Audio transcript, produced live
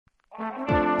You're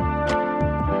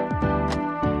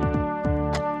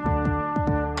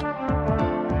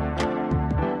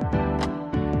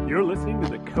listening to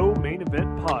the Co-Main Event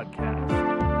Podcast.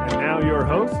 And now your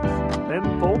hosts, Ben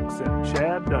Folks and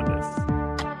Chad Dundas.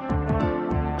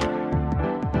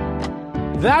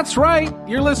 That's right.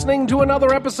 You're listening to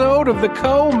another episode of the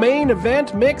Co-Main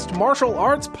Event Mixed Martial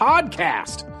Arts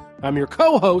Podcast. I'm your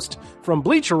co-host from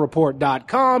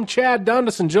BleacherReport.com, Chad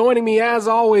Dundas, and joining me as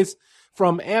always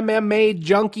from MMA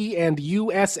Junkie and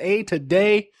USA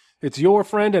Today, it's your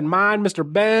friend and mine, Mr.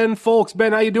 Ben Folks.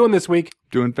 Ben, how you doing this week?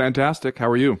 Doing fantastic. How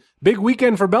are you? Big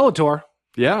weekend for Bellator.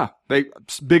 Yeah,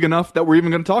 it's big enough that we're even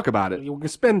going to talk about it. We're going to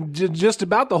spend just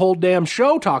about the whole damn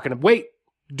show talking. Wait,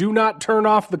 do not turn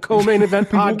off the Co-Main Event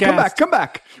Podcast. Come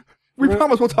back. We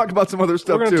promise we'll talk about some other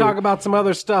stuff, too. We're going to talk about some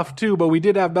other stuff, too, but we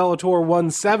did have Bellator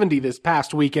 170 this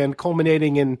past weekend,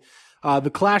 culminating in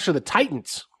the Clash of the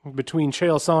Titans between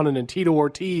Chael Sonnen and Tito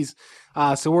Ortiz.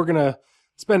 So we're going to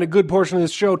spend a good portion of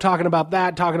this show talking about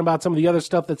that, talking about some of the other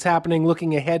stuff that's happening,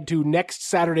 looking ahead to next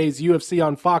Saturday's UFC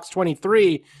on Fox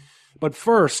 23. But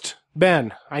first,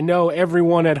 Ben, I know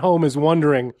everyone at home is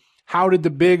wondering, how did the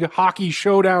big hockey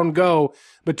showdown go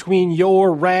between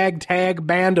your ragtag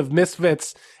band of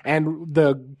misfits and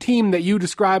the team that you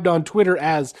described on Twitter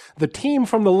as the team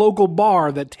from the local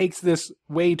bar that takes this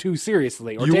way too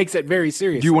seriously, or takes it very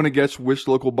seriously? Do you want to guess which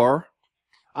local bar?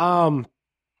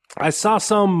 I saw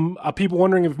some people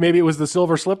wondering if maybe it was the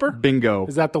Silver Slipper. Bingo.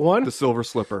 Is that the one? The Silver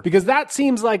Slipper. Because that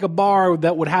seems like a bar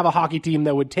that would have a hockey team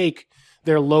that would take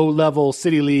their low-level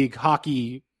City League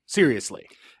hockey seriously.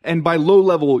 And by low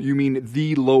level, you mean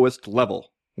the lowest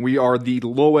level. We are the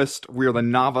lowest, we are the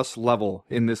novice level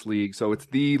in this league, so it's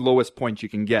the lowest point you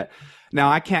can get.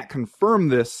 Now, I can't confirm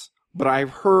this, but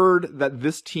I've heard that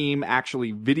this team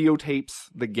actually videotapes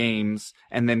the games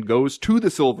and then goes to the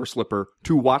Silver Slipper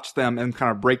to watch them and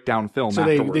kind of break down film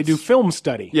afterwards. So they do film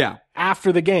study. Yeah.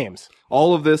 After the games.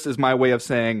 All of this is my way of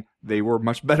saying they were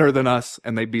much better than us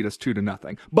and they beat us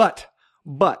 2-0.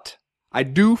 But I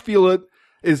do feel it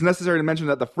is necessary to mention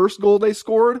that the first goal they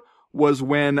scored was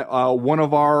when one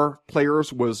of our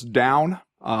players was down,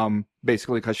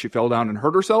 basically because she fell down and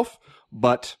hurt herself.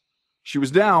 But she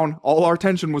was down, all our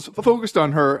attention was focused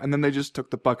on her, and then they just took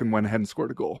the puck and went ahead and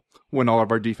scored a goal when all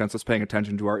of our defense was paying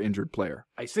attention to our injured player.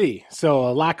 I see. So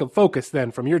a lack of focus then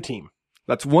from your team.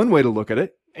 That's one way to look at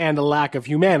it. And a lack of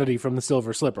humanity from the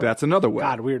Silver Slipper. That's another way.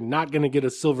 God, we're not going to get a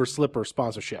Silver Slipper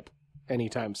sponsorship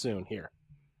anytime soon here.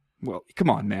 Well, come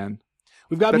on, man.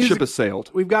 We've got that music. Ship has sailed.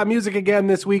 We've got music again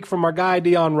this week from our guy,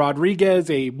 Dion Rodriguez,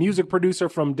 a music producer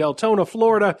from Deltona,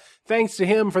 Florida. Thanks to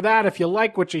him for that. If you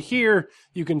like what you hear,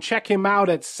 you can check him out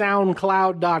at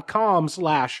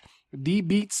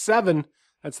soundcloud.com/dbeats7.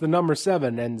 That's the number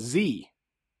 7 and Z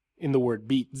in the word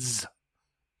beats.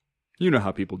 You know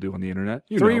how people do on the internet.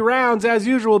 Three rounds as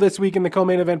usual this week in the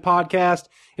Co-Main Event Podcast.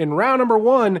 In round number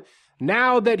 1,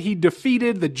 now that he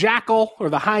defeated the jackal or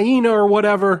the hyena or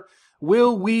whatever,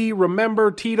 will we remember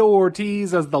Tito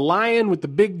Ortiz as the lion with the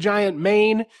big giant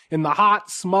mane in the hot,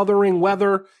 smothering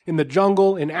weather in the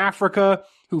jungle in Africa,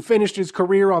 who finished his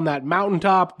career on that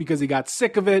mountaintop because he got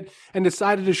sick of it and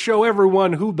decided to show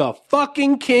everyone who the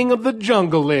fucking king of the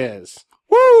jungle is?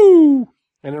 Woo!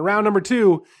 And in round number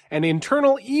 2, an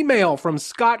internal email from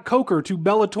Scott Coker to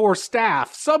Bellator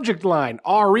staff. Subject line,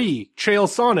 R.E. Chael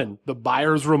Sonnen, the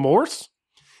buyer's remorse?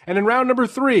 And in round number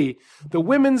 3, the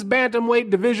women's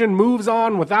bantamweight division moves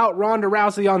on without Ronda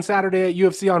Rousey on Saturday at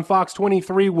UFC on Fox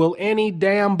 23. Will any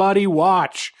damn buddy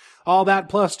watch? All that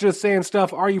plus just saying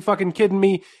stuff, are you fucking kidding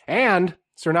me? And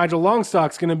Sir Nigel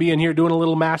Longstock's going to be in here doing a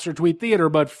little Master Tweet Theater.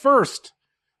 But first,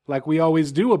 like we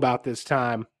always do about this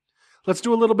time, let's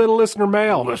do a little bit of listener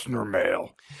mail. Listener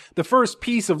mail. The first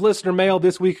piece of listener mail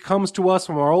this week comes to us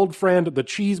from our old friend, the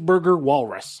Cheeseburger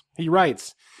Walrus. He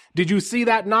writes, did you see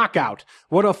that knockout?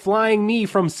 What a flying knee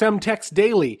from Semtex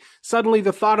Daily. Suddenly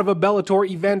the thought of a Bellator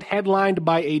event headlined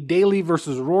by a Daly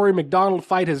versus Rory McDonald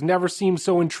fight has never seemed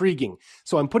so intriguing.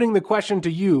 So I'm putting the question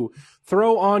to you.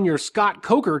 Throw on your Scott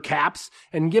Coker caps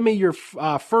and give me your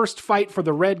first fight for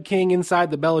the Red King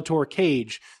inside the Bellator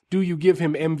cage. Do you give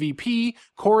him MVP,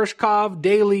 Koreshkov,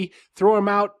 Daly, throw him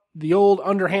out the old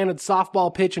underhanded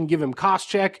softball pitch and give him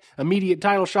Koscheck, immediate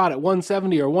title shot at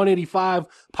 170 or 185?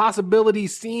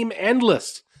 Possibilities seem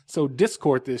endless. So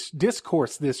discourse this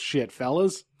shit,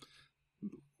 fellas.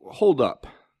 Hold up.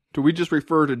 Do we just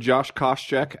refer to Josh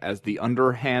Koscheck as the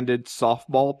underhanded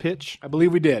softball pitch? I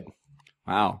believe we did.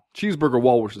 Wow. Cheeseburger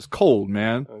Walrus is cold,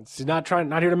 man. He's not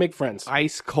here to make friends.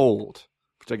 Ice cold,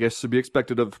 which I guess should be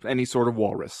expected of any sort of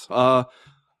walrus.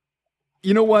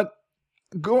 You know what?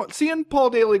 seeing Paul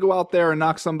Daly go out there and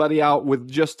knock somebody out with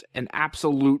just an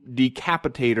absolute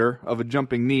decapitator of a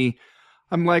jumping knee,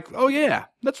 I'm like, oh yeah,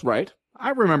 that's right. I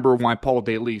remember why Paul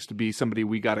Daly used to be somebody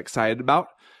we got excited about.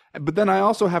 But then I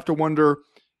also have to wonder,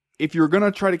 if you're going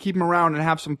to try to keep him around and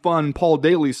have some fun Paul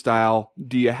Daly style,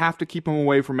 do you have to keep him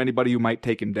away from anybody who might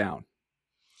take him down?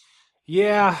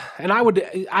 Yeah, and I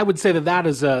would say that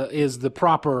is the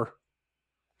proper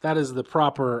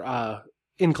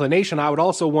inclination. I would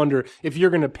also wonder, if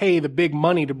you're going to pay the big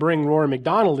money to bring Rory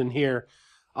McDonald in here,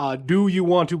 do you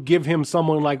want to give him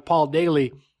someone like Paul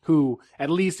Daly, who, at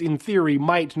least in theory,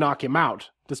 might knock him out,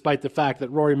 despite the fact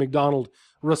that Rory McDonald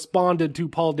responded to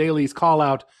Paul Daly's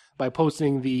call-out by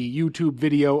posting the YouTube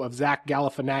video of Zach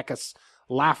Galifianakis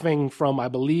laughing from, I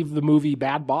believe, the movie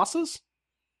Bad Bosses?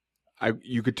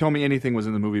 You could tell me anything was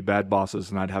in the movie Bad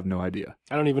Bosses, and I'd have no idea.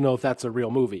 I don't even know if that's a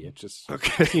real movie. It just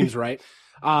seems right.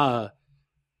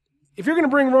 If you're going to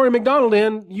bring Rory McDonald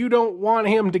in, you don't want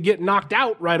him to get knocked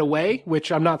out right away,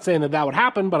 which I'm not saying that would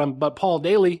happen, but Paul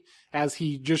Daly, as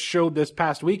he just showed this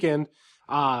past weekend,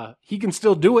 he can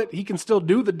still do it. He can still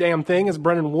do the damn thing, as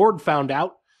Brennan Ward found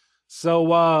out.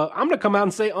 So I'm going to come out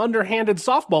and say underhanded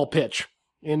softball pitch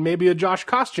in maybe a Josh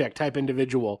Koscheck type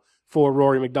individual for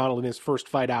Rory McDonald in his first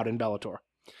fight out in Bellator.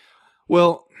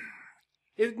 Well,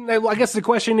 I guess the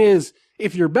question is,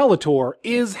 if you're Bellator,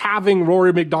 is having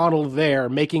Rory McDonald there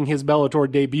making his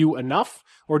Bellator debut enough,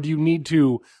 or do you need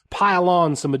to pile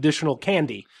on some additional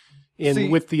candy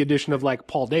with the addition of like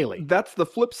Paul Daly? That's the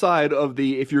flip side of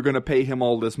the if you're going to pay him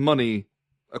all this money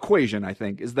equation, I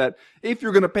think, is that if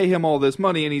you're going to pay him all this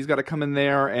money and he's got to come in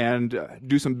there and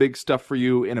do some big stuff for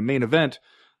you in a main event,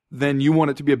 then you want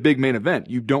it to be a big main event.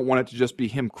 You don't want it to just be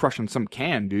him crushing some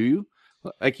can, do you?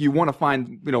 Like, you want to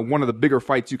find, one of the bigger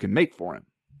fights you can make for him.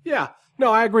 Yeah.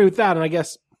 No, I agree with that. And I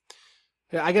guess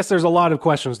there's a lot of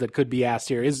questions that could be asked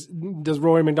here. Does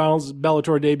Rory McDonald's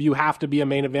Bellator debut have to be a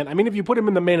main event? I mean, if you put him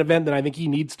in the main event, then I think he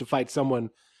needs to fight someone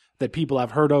that people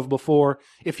have heard of before.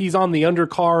 If he's on the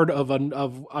undercard of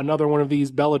another one of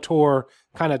these Bellator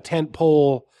kind of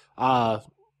tentpole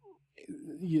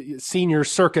senior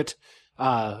circuit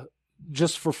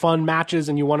just for fun matches,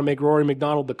 and you want to make Rory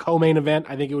McDonald the co-main event,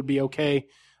 I think it would be okay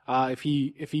if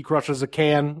he crushes a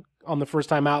can on the first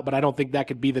time out, but I don't think that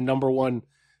could be the number one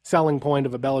selling point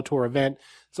of a Bellator event.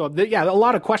 So a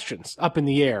lot of questions up in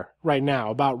the air right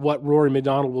now about what Rory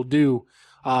McDonald will do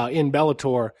in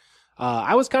Bellator.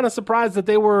 I was kind of surprised that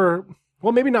they were,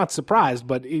 well, maybe not surprised,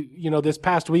 but this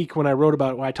past week when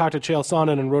I talked to Chael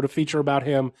Sonnen and wrote a feature about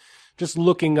him, just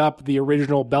looking up the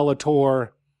original Bellator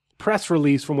press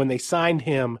release from when they signed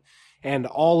him and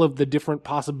all of the different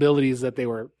possibilities that they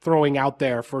were throwing out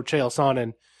there for Chael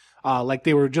Sonnen. Like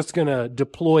they were just going to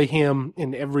deploy him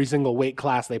in every single weight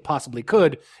class they possibly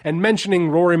could, and mentioning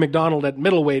Rory McDonald at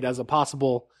middleweight as a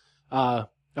possible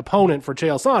opponent for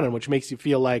Chael Sonnen, which makes you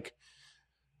feel like,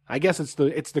 I guess it's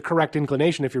the correct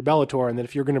inclination if you're Bellator, and that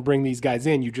if you're going to bring these guys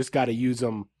in, you just got to use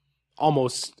them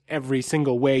almost every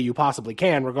single way you possibly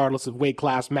can, regardless of weight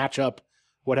class, matchup,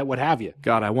 what have you.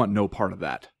 God, I want no part of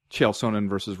that. Chael Sonnen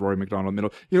versus Rory McDonald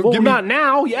middle. Not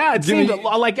now. Yeah, it seemed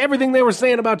like everything they were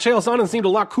saying about Chael Sonnen seemed a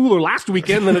lot cooler last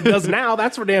weekend than it does now.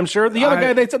 That's for damn sure. The other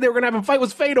guy they said they were going to have him fight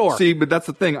was Fedor. See, but that's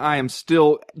the thing. I am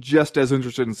still just as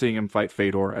interested in seeing him fight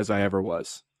Fedor as I ever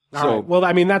was. All right. Well,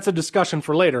 I mean, that's a discussion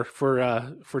for later for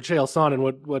Chael Sonnen,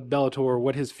 what Bellator,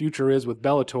 what his future is with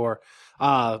Bellator.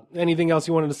 Anything else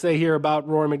you wanted to say here about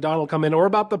Rory McDonald come in, or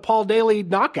about the Paul Daly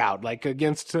knockout, like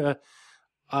against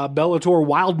Bellator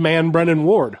wildman Brennan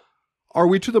Ward? Are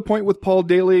we to the point with Paul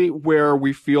Daly where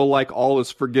we feel like all is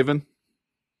forgiven?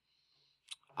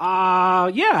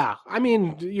 Yeah. I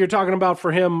mean, you're talking about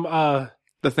for him... the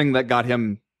thing that got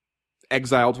him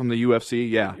exiled from the UFC?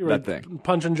 Yeah, that thing.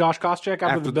 Punching Josh Koscheck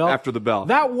after the bell? After the bell.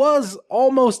 That was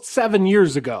almost 7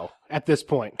 years ago at this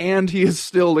point. And he has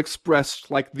still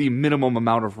expressed like the minimum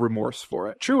amount of remorse for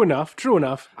it. True enough.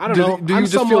 I don't know. Do you I'm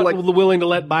just somewhat feel like willing to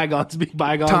let bygones be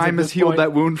bygones. Time has healed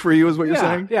that wound for you, is what you're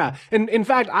saying? Yeah. And in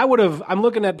fact, I'm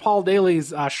looking at Paul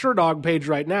Daly's Sherdog page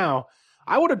right now.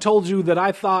 I would have told you that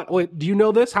I thought, wait, do you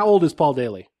know this? How old is Paul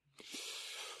Daly?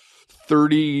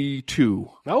 32.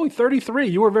 Oh, 33.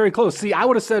 You were very close. See, I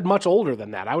would have said much older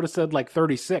than that. I would have said like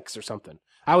 36 or something.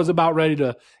 I was about ready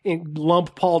to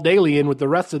lump Paul Daly in with the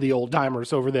rest of the old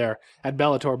timers over there at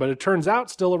Bellator, but it turns out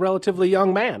still a relatively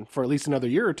young man for at least another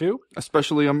year or two.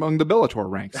 Especially among the Bellator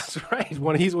ranks. That's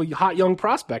right. He's a hot young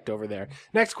prospect over there.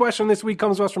 Next question this week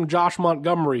comes to us from Josh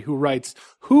Montgomery, who writes,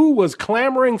 who was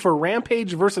clamoring for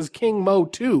Rampage versus King Mo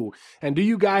 2? And do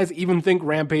you guys even think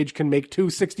Rampage can make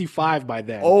 265 by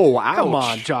then? Oh, ouch. Come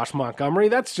on, Josh Montgomery.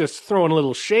 That's just throwing a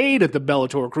little shade at the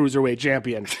Bellator Cruiserweight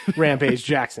champion, Rampage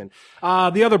Jackson.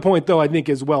 The other point, though, I think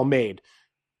is well made.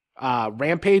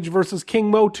 Rampage versus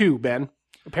King Mo 2, Ben.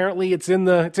 Apparently it's in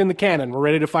the canon. We're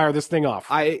ready to fire this thing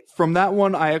off. From that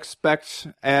one, I expect,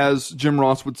 as Jim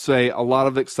Ross would say, a lot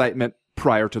of excitement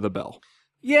prior to the bell.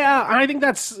 Yeah, I think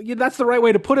that's the right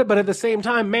way to put it. But at the same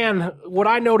time, man, what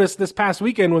I noticed this past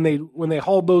weekend when they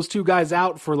hauled those two guys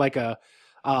out for like a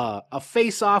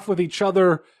face off with each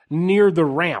other near the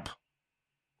ramp,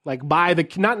 like by the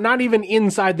not even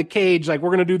inside the cage. Like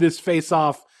we're gonna do this face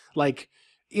off like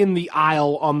in the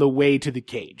aisle on the way to the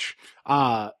cage.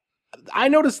 I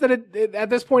noticed that at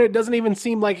this point, it doesn't even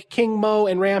seem like King Mo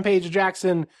and Rampage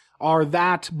Jackson are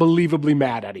that believably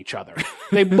mad at each other.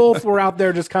 They both were out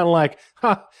there just kind of like,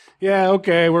 yeah,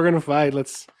 okay, we're going to fight.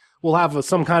 We'll have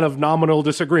some kind of nominal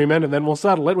disagreement and then we'll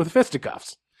settle it with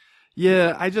fisticuffs.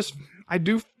 Yeah, I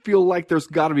do feel like there's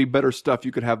got to be better stuff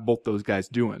you could have both those guys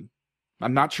doing.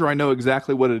 I'm not sure I know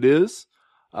exactly what it is,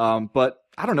 but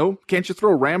I don't know. Can't you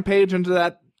throw Rampage into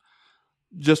that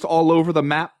just all over the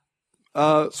map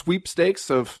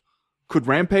sweepstakes of could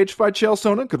Rampage fight Chael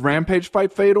Sonnen? Could Rampage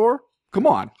fight Fedor? Come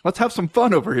on, let's have some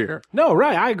fun over here. No,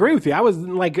 right, I agree with you. I was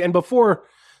like, and before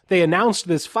they announced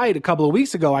this fight a couple of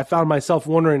weeks ago, I found myself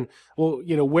wondering, well,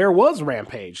 where was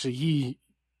Rampage? He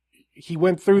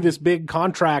went through this big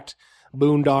contract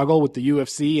boondoggle with the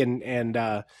UFC and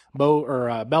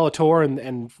Bellator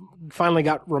and finally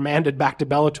got remanded back to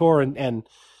Bellator and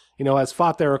has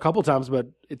fought there a couple times, but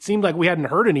it seemed like we hadn't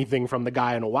heard anything from the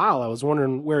guy in a while. I was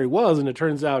wondering where he was, and it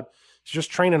turns out he's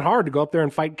just training hard to go up there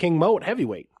and fight King Mo at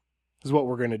heavyweight, is what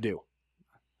we're going to do.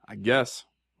 I guess.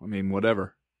 I mean,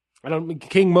 whatever.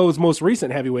 King Mo's most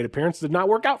recent heavyweight appearance did not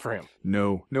work out for him.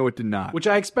 No, it did not. Which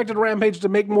I expected Rampage to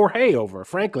make more hay over,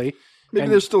 frankly. Maybe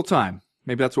there's still time.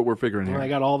 Maybe that's what we're figuring here. I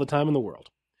got all the time in the world.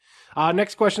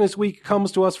 Next question this week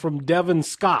comes to us from Devin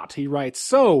Scott. He writes,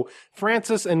 so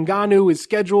Francis Ngannou is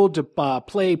scheduled to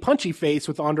play punchy face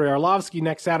with Andrei Arlovsky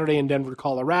next Saturday in Denver,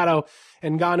 Colorado.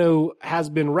 Ngannou has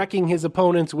been wrecking his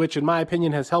opponents, which in my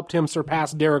opinion has helped him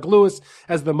surpass Derek Lewis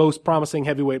as the most promising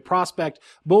heavyweight prospect.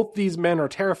 Both these men are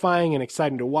terrifying and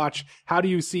exciting to watch. How do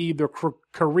you see the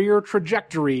career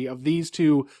trajectory of these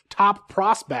two top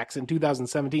prospects in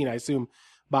 2017? I assume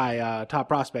by top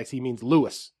prospects he means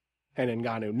Lewis and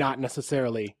Ngannou, not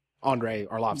necessarily Andrei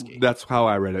Arlovsky. That's how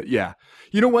I read it, yeah.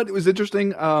 You know what? It was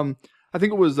interesting. I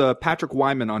think it was Patrick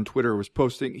Wyman on Twitter was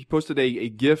posting. He posted a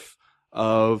GIF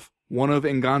of one of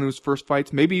Ngannou's first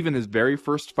fights, maybe even his very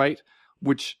first fight,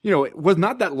 which, it was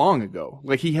not that long ago.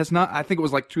 Like he has not, I think it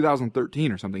was like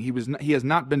 2013 or something. He has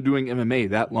not been doing MMA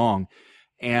that long.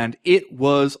 And it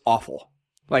was awful.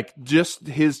 Like just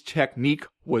his technique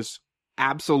was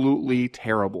absolutely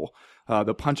terrible.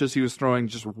 The punches he was throwing,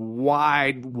 just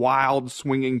wide, wild,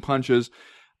 swinging punches.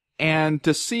 And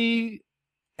to see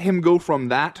him go from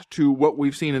that to what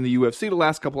we've seen in the UFC the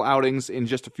last couple outings in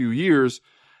just a few years,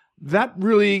 that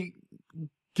really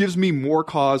gives me more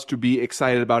cause to be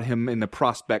excited about him in the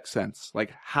prospect sense.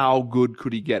 Like, how good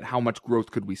could he get? How much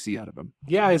growth could we see out of him?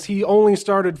 Yeah, as he only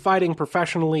started fighting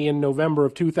professionally in November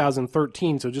of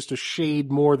 2013, so just a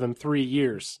shade more than 3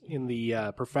 years in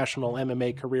the professional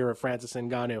MMA career of Francis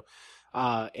Ngannou.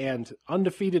 And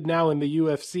undefeated now in the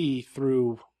UFC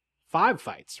through 5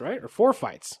 fights, right? Or 4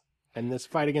 fights. And this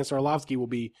fight against Arlovsky will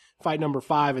be fight number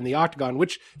 5 in the Octagon,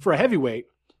 which for a heavyweight,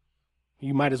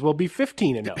 you might as well be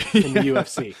 15-0 in the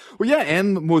UFC. Well, yeah,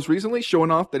 and most recently showing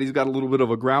off that he's got a little bit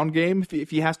of a ground game if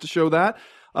he has to show that.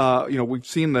 We've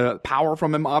seen the power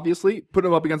from him, obviously. Put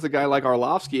him up against a guy like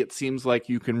Arlovsky, it seems like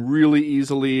you can really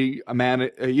easily,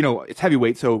 it's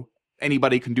heavyweight, so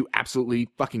anybody can do absolutely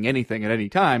fucking anything at any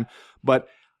time. But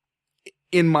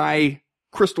in my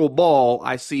crystal ball,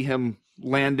 I see him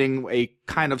landing a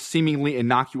kind of seemingly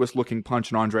innocuous looking punch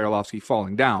and Andrei Arlovsky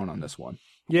falling down on this one.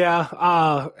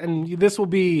 Yeah, and this will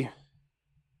be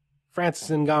Francis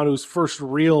Ngannou's first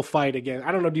real fight again.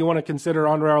 I don't know, do you want to consider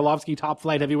Andrei Arlovsky top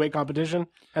flight heavyweight competition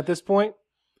at this point?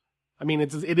 I mean,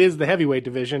 it is the heavyweight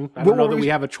division. I don't know that we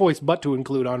have a choice but to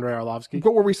include Andrei Arlovsky.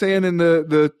 What were we saying in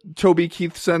the Toby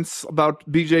Keith sense about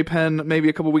BJ Penn maybe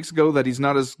a couple weeks ago, that he's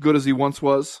not as good as he once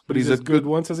was, but he's as good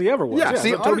once as he ever was? Yeah,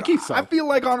 see, Toby Keith side. I feel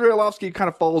like Andrei Arlovsky kind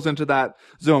of falls into that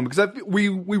zone because we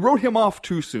wrote him off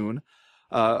too soon.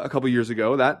 a couple years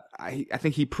ago. That I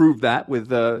think he proved that with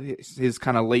his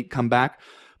kind of late comeback.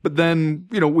 But then,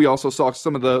 we also saw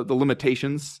some of the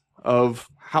limitations of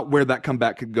where that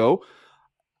comeback could go.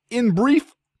 In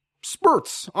brief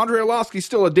spurts, Andrei Arlovsky's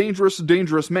still a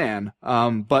dangerous man,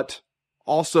 but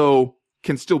also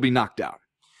can still be knocked out.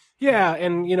 Yeah,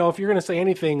 and, if you're going to say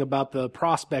anything about the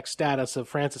prospect status of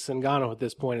Francis Ngannou at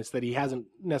this point, it's that he hasn't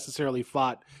necessarily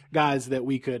fought guys that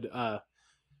we could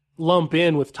lump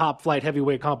in with top-flight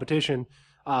heavyweight competition,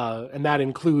 and that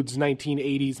includes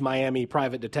 1980s Miami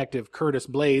private detective Curtis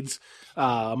Blades,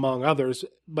 among others.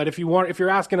 But if you're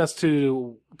asking us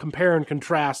to compare and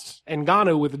contrast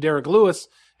Ngannou with Derek Lewis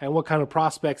and what kind of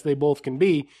prospects they both can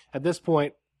be, at this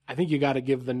point, I think you got to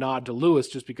give the nod to Lewis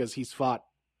just because he's fought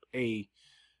a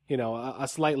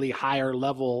slightly higher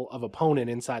level of opponent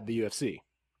inside the UFC.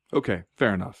 Okay,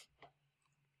 fair enough.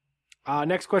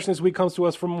 Next question this week comes to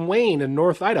us from Wayne in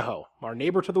North Idaho, our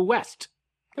neighbor to the west.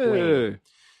 Hey.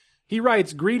 He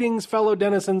writes, "Greetings, fellow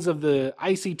denizens of the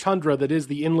icy tundra that is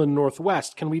the inland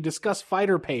Northwest. Can we discuss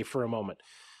fighter pay for a moment?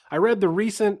 I read the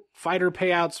recent fighter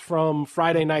payouts from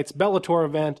Friday night's Bellator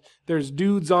event. There's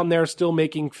dudes on there still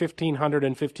making $1,500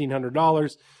 and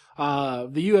 $1,500.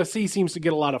 The UFC seems to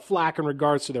get a lot of flack in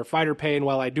regards to their fighter pay, and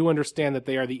while I do understand that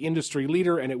they are the industry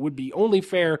leader and it would be only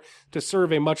fair to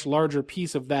serve a much larger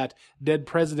piece of that dead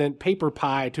president paper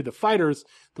pie to the fighters,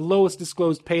 the lowest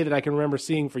disclosed pay that I can remember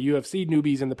seeing for UFC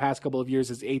newbies in the past couple of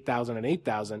years is $8,000 and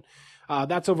 $8,000.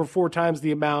 That's over 4 times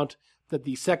the amount that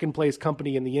the second place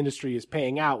company in the industry is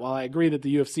paying out. While I agree that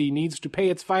the UFC needs to pay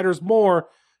its fighters more,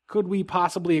 could we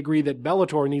possibly agree that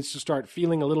Bellator needs to start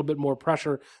feeling a little bit more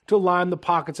pressure to line the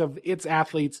pockets of its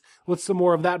athletes with some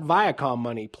more of that Viacom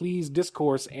money? Please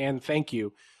discourse and thank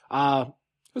you."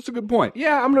 That's a good point.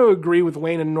 Yeah, I'm going to agree with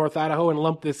Wayne in North Idaho and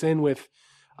lump this in with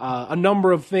a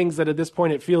number of things that at this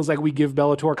point it feels like we give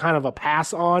Bellator kind of a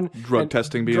pass on. Drug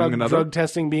testing being another. Drug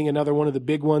testing being another one of the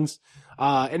big ones.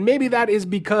 And maybe that is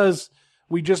because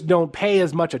we just don't pay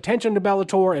as much attention to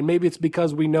Bellator, and maybe it's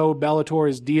because we know Bellator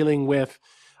is dealing with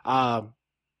a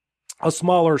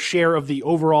smaller share of the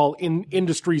overall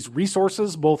industry's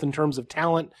resources, both in terms of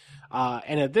talent.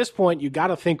 And at this point, you got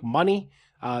to think money,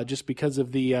 just because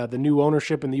of the new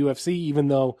ownership in the UFC, even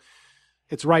though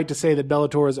it's right to say that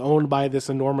Bellator is owned by this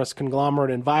enormous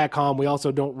conglomerate in Viacom. We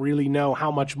also don't really know how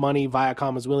much money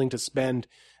Viacom is willing to spend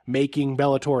making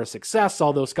Bellator a success,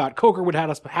 although Scott Coker would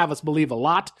have us believe a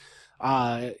lot.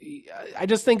 I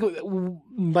just think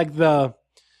like the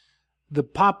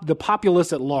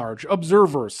populace at large,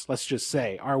 observers, let's just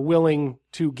say, are willing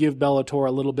to give Bellator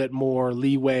a little bit more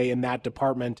leeway in that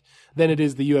department than it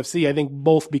is the UFC. I think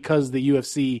both because the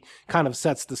UFC kind of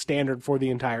sets the standard for the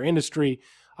entire industry,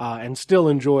 and still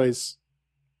enjoys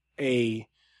a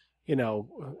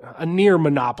near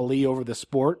monopoly over the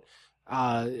sport.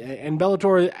 And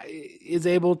Bellator is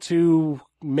able to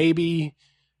maybe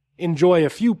enjoy a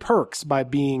few perks by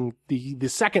being the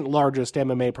second largest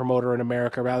MMA promoter in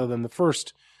America rather than the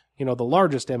first, the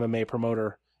largest MMA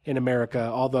promoter in America.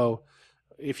 Although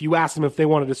if you ask them if they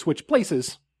wanted to switch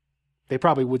places, they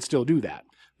probably would still do that.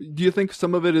 Do you think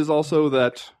some of it is also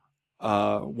that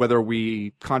whether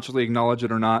we consciously acknowledge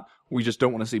it or not, we just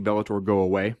don't want to see Bellator go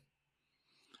away?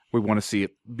 We want to see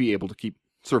it be able to keep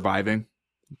surviving,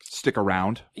 stick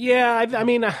around. Yeah, I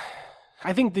mean,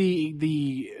 I think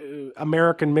the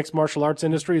American mixed martial arts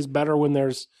industry is better when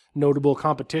there's notable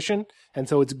competition, and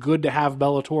so it's good to have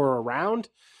Bellator around.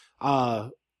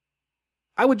 I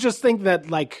would just think that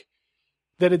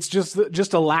that it's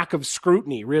just a lack of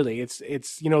scrutiny, really. It's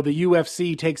the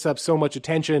UFC takes up so much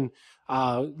attention,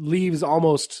 leaves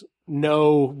almost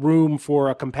no room for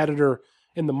a competitor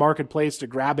in the marketplace to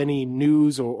grab any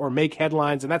news or make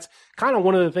headlines. And that's kind of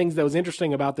one of the things that was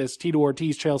interesting about this Tito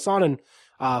Ortiz, Chael Sonnen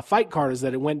fight card, is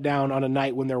that it went down on a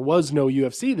night when there was no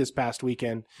UFC this past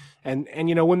weekend. And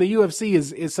when the UFC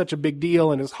is such a big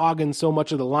deal and is hogging so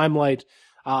much of the limelight,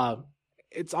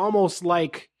 it's almost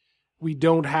like we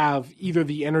don't have either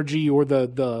the energy or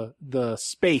the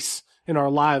space in our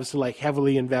lives to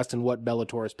heavily invest in what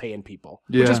Bellator is paying people,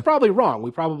 which is probably wrong.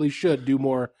 We probably should do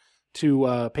more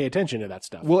to pay attention to that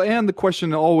stuff. Well, and the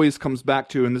question always comes back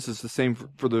to, and this is the same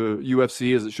for the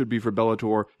UFC as it should be for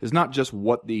Bellator, is not just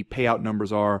what the payout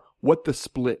numbers are, what the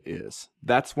split is.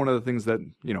 That's one of the things that,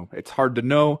 it's hard to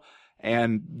know,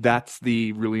 and that's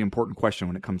the really important question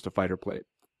when it comes to fighter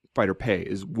pay,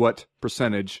 is what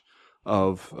percentage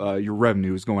of your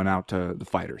revenue is going out to the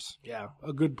fighters. Yeah,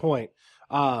 a good point.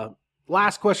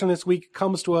 Last question this week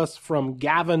comes to us from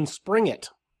Gavin Springett.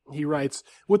 He writes,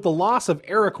 with the loss of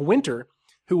Eric Winter,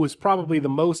 who was probably the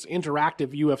most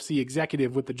interactive UFC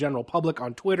executive with the general public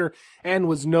on Twitter and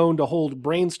was known to hold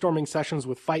brainstorming sessions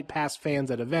with Fight Pass fans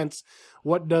at events.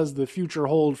 What does the future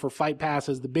hold for Fight Pass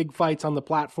as the big fights on the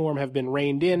platform have been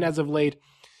reined in as of late?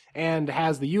 And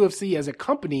has the UFC as a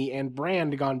company and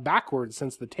brand gone backwards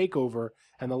since the takeover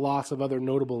and the loss of other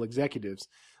notable executives?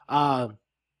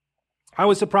 I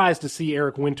was surprised to see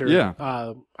Eric Winter. Yeah.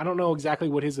 I don't know exactly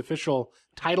what his official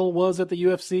title was at the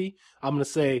UFC. I'm going to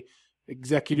say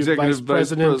Executive Vice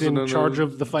President in charge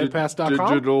of the FightPass.com.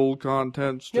 Digital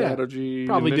content strategy.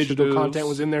 Probably initiatives. digital content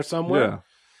was in there somewhere.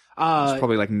 Yeah. It's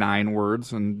probably like 9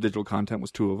 words, and digital content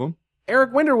was 2 of them.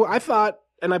 Eric Winter, I thought,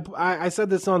 and I said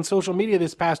this on social media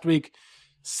this past week,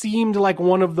 seemed like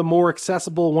one of the more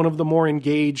accessible, one of the more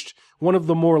engaged, one of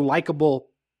the more likable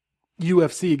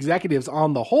UFC executives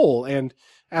on the whole. And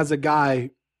as a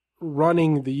guy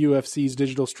running the UFC's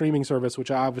digital streaming service,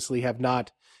 which I obviously have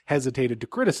not hesitated to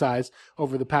criticize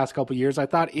over the past couple of years, I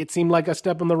thought it seemed like a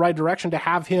step in the right direction to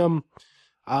have him,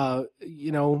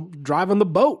 driving the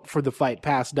boat for the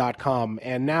FightPass.com.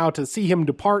 And now to see him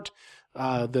depart,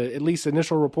 the at least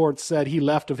initial reports said he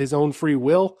left of his own free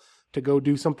will to go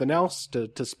do something else,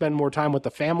 to spend more time with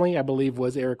the family, I believe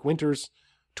was Eric Winter's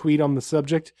tweet on the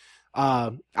subject.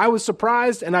 I was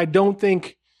surprised, and I don't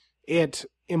think it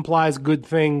implies good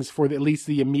things for at least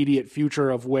the immediate future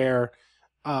of where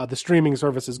the streaming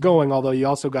service is going, although you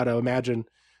also got to imagine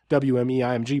WME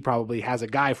IMG probably has a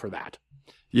guy for that.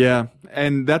 Yeah,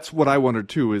 and that's what I wondered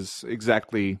too, is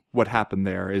exactly what happened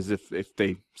there, is if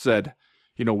they said,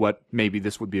 you know what, maybe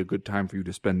this would be a good time for you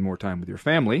to spend more time with your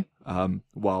family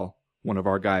while one of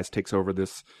our guys takes over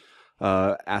this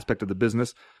aspect of the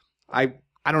business.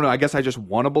 I don't know. I guess I just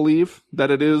want to believe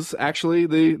that it is actually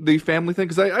the family thing.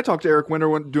 Because I talked to Eric Winter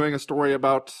when doing a story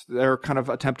about their kind of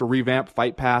attempt to revamp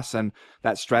Fight Pass and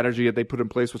that strategy that they put in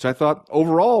place, which I thought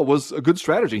overall was a good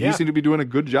strategy. Yeah. He seemed to be doing a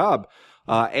good job.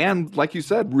 And like you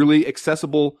said, really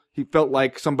accessible. He felt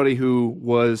like somebody who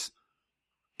was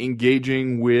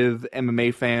engaging with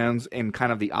MMA fans in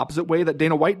kind of the opposite way that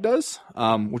Dana White does,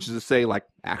 which is to say, like,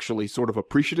 actually sort of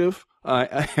appreciative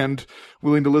and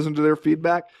willing to listen to their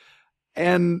feedback.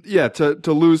 And yeah,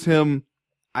 to lose him,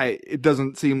 it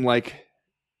doesn't seem like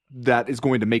that is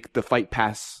going to make the Fight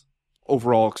Pass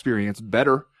overall experience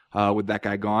better with that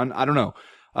guy gone. I don't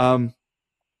know,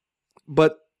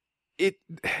 but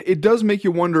it does make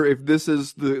you wonder if this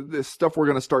is the stuff we're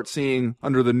going to start seeing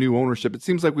under the new ownership. It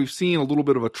seems like we've seen a little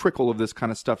bit of a trickle of this kind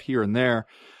of stuff here and there,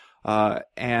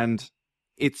 and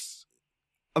it's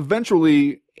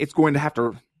eventually going to have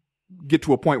to get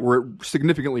to a point where it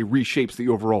significantly reshapes the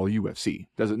overall UFC,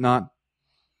 does it not?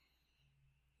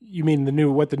 You mean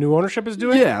what the new ownership is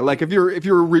doing? Yeah, like if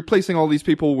you're replacing all these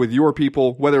people with your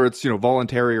people, whether it's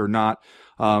voluntary or not,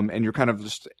 and you're kind of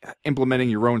just implementing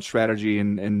your own strategy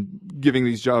and giving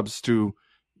these jobs to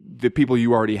the people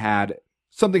you already had,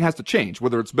 something has to change,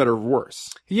 whether it's better or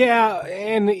worse. Yeah,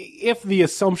 and if the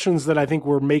assumptions that I think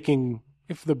we're making,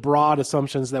 if the broad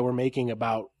assumptions that we're making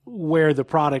about where the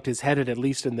product is headed, at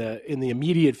least in the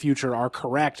immediate future, are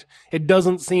correct, it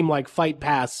doesn't seem like Fight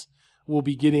Pass will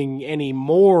be getting any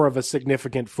more of a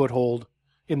significant foothold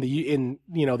in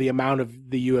the amount of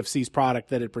the UFC's product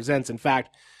that it presents. In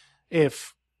fact,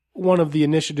 if one of the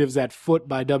initiatives at foot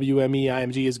by WME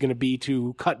IMG is going to be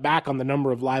to cut back on the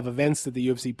number of live events that the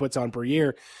UFC puts on per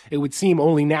year, it would seem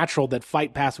only natural that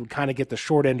Fight Pass would kind of get the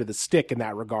short end of the stick in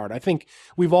that regard. I think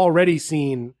we've already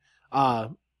seen, I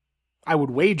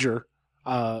would wager,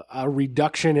 a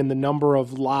reduction in the number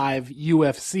of live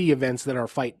UFC events that are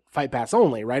Fight Pass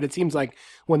only, right? It seems like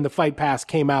when the Fight Pass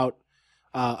came out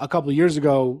a couple of years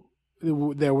ago,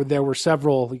 there were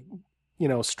several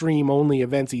stream only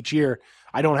events each year.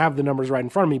 I don't have the numbers right in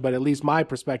front of me, but at least my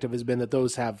perspective has been that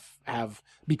those have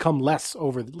become less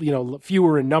over,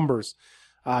 fewer in numbers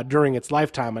during its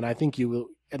lifetime. And I think you will,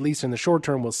 at least in the short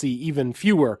term, will see even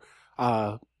fewer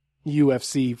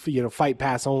UFC, Fight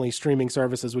Pass only streaming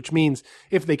services, which means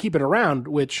if they keep it around,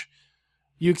 which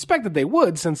you expect that they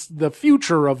would, since the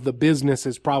future of the business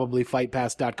is probably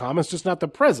FightPass.com. It's just not the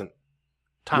present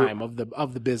time of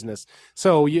the business.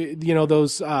 So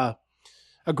those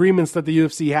agreements that the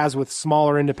UFC has with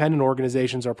smaller independent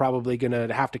organizations are probably going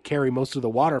to have to carry most of the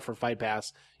water for Fight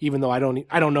Pass, even though I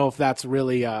don't know if that's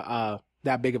really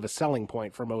that big of a selling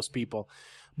point for most people.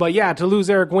 But yeah, to lose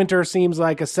Eric Winter seems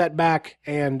like a setback,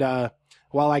 and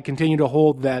while I continue to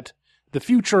hold that the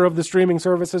future of the streaming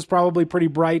service is probably pretty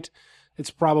bright,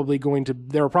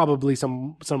 there are probably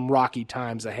some rocky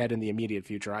times ahead in the immediate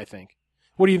future, I think.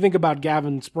 What do you think about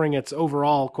Gavin Springett's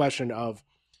overall question of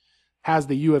has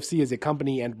the UFC as a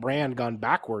company and brand gone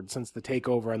backward since the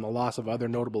takeover and the loss of other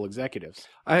notable executives?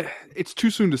 It's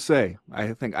too soon to say.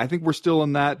 I think we're still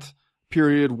in that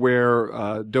period where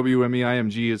WME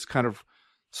IMG is kind of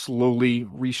slowly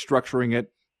restructuring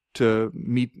it to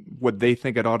meet what they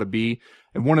think it ought to be.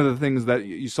 And one of the things that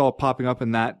you saw popping up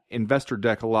in that investor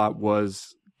deck a lot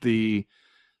was the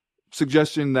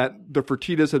suggestion that the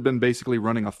Fertittas had been basically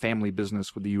running a family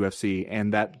business with the UFC,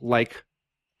 and that, like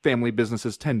family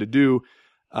businesses tend to do,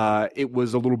 it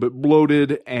was a little bit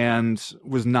bloated and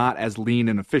was not as lean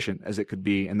and efficient as it could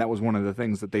be. And that was one of the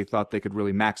things that they thought they could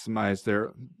really maximize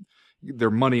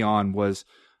their money on, was,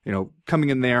 coming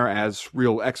in there as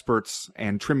real experts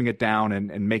and trimming it down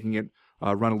and making it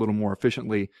run a little more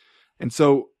efficiently. And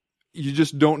so you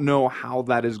just don't know how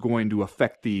that is going to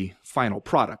affect the final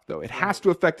product, though. It has to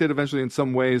affect it eventually in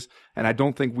some ways, and I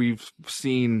don't think we've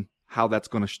seen how that's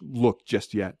going to look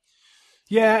just yet.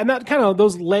 Yeah, and that kind of,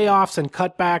 those layoffs and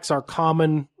cutbacks are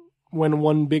common when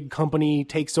one big company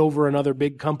takes over another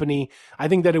big company. I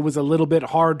think that it was a little bit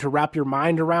hard to wrap your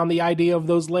mind around the idea of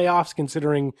those layoffs,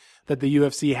 considering that the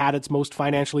UFC had its most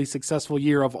financially successful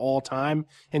year of all time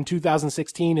in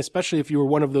 2016, especially if you were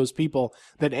one of those people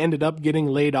that ended up getting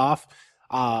laid off.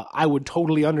 I would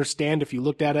totally understand if you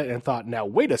looked at it and thought, now,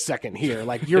 wait a second here.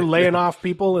 Like, you're laying off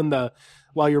people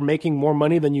while you're making more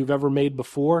money than you've ever made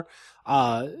before.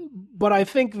 But I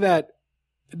think that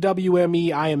WME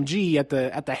IMG at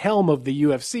the helm of the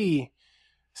UFC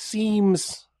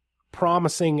seems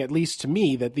promising, at least to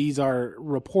me, that these are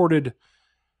reported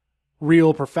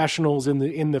real professionals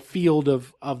in the field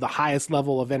of the highest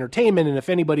level of entertainment. And if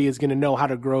anybody is going to know how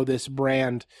to grow this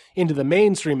brand into the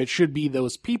mainstream, it should be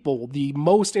those people. The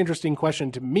most interesting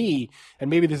question to me, and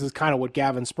maybe this is kind of what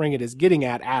Gavin Springett is getting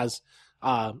at as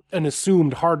an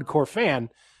assumed hardcore fan,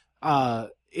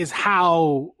 is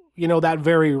how, that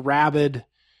very rabid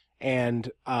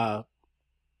and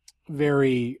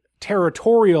very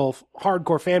territorial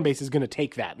hardcore fan base is going to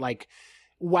take that. Like,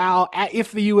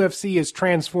 if the UFC is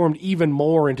transformed even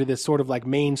more into this sort of like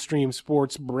mainstream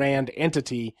sports brand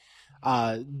entity,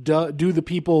 do the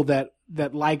people that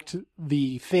liked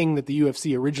the thing that the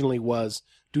UFC originally was,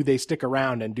 do they stick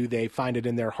around, and do they find it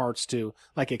in their hearts to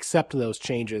like accept those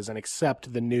changes and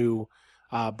accept the new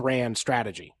brand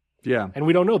strategy? Yeah. And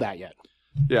we don't know that yet.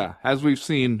 Yeah. As we've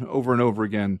seen over and over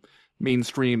again,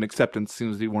 mainstream acceptance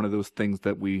seems to be one of those things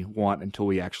that we want until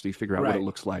we actually figure out what it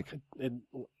looks like.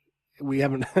 We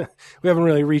haven't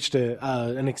really reached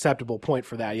an acceptable point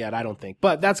for that yet, I don't think.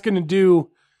 But that's going to do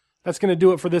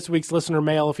it for this week's listener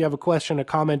mail. If you have a question, a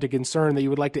comment, a concern that you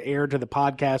would like to air to the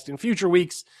podcast in future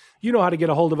weeks, you know how to get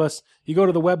a hold of us. You go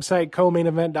to the website,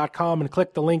 comainevent.com, and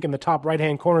click the link in the top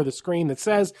right-hand corner of the screen that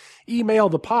says email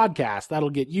the podcast.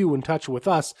 That'll get you in touch with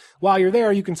us. While you're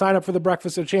there, you can sign up for the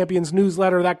Breakfast of Champions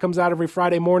newsletter. That comes out every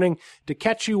Friday morning to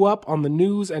catch you up on the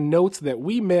news and notes that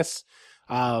we miss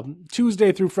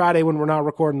Tuesday through Friday when we're not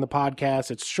recording the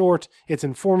podcast. It's short, it's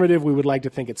informative, we would like to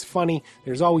think it's funny.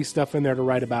 There's always stuff in there to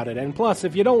write about it. And plus,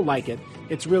 if you don't like it,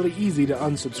 it's really easy to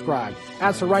unsubscribe.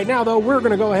 As for right now, though, we're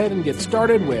going to go ahead and get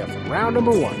started with round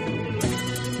number 1.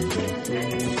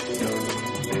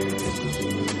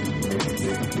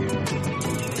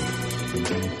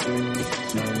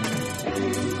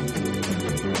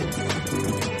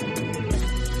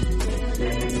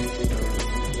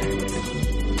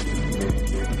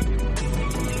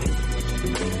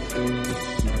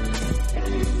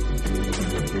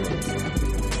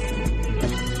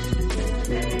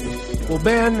 Well,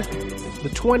 Ben,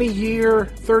 the 20-year,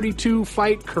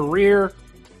 32-fight career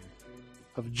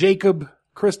of Jacob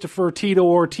Christopher Tito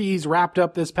Ortiz wrapped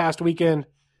up this past weekend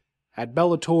at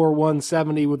Bellator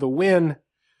 170 with a win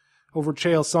over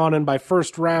Chael Sonnen by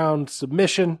first-round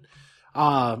submission.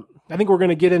 I think we're going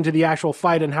to get into the actual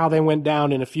fight and how they went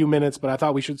down in a few minutes, but I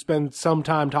thought we should spend some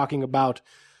time talking about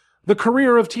the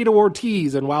career of Tito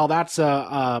Ortiz. And while that's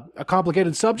a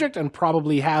complicated subject and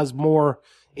probably has more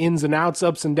ins and outs,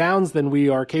 ups and downs than we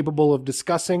are capable of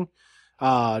discussing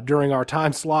during our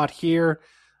time slot here,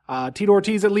 Tito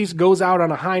Ortiz at least goes out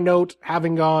on a high note,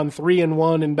 having gone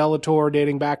 3-1 in Bellator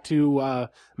dating back to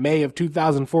May of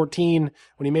 2014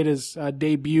 when he made his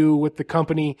debut with the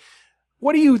company.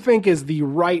 What do you think is the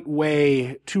right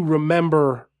way to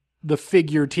remember the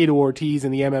figure Tito Ortiz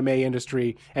in the MMA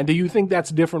industry? And do you think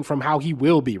that's different from how he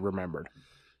will be remembered?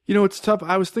 It's tough.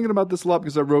 I was thinking about this a lot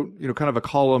because I wrote, kind of a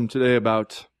column today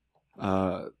about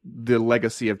the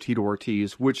legacy of Tito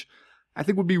Ortiz, which I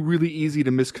think would be really easy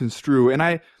to misconstrue. And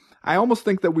I almost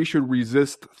think that we should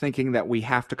resist thinking that we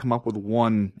have to come up with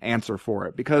one answer for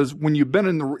it, because when you've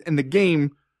been in the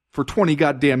game for 20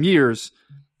 goddamn years,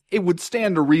 it would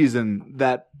stand to reason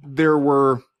that there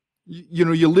were,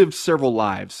 you lived several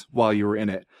lives while you were in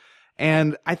it.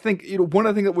 And I think, one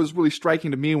of the things that was really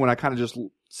striking to me when I kind of just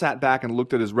sat back and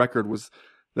looked at his record was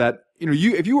that,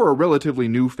 if you were a relatively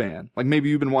new fan, like maybe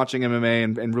you've been watching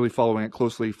MMA and really following it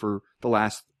closely for the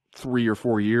last 3 or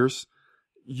 4 years,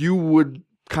 you would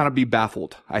kind of be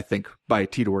baffled, I think, by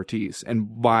Tito Ortiz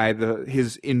and by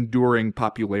his enduring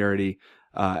popularity,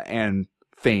 and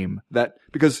fame.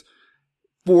 Because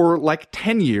for like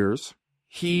 10 years,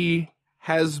 he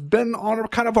has been on a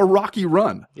kind of a rocky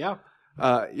run. Yeah.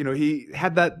 He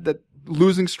had that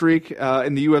losing streak,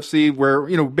 in the UFC where,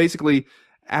 basically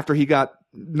after he got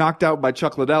knocked out by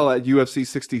Chuck Liddell at UFC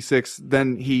 66,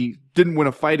 then he didn't win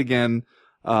a fight again.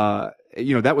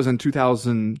 That was in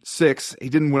 2006. He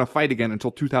didn't win a fight again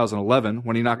until 2011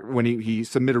 when he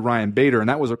submitted Ryan Bader, and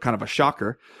that was kind of a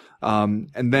shocker.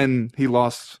 And then he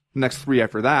lost the next 3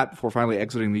 after that before finally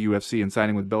exiting the UFC and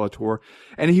signing with Bellator.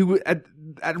 And he at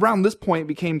around this point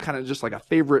became kind of just like a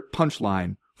favorite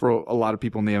punchline for a lot of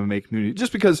people in the MMA community,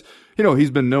 just because,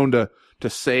 he's been known to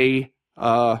say,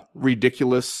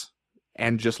 ridiculous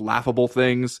and just laughable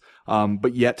things,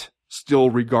 but yet still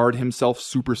regard himself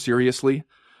super seriously.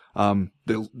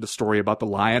 The story about the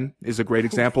lion is a great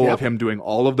example of him doing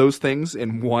all of those things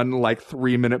in one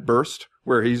 3-minute burst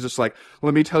where he's just like,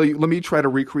 let me try to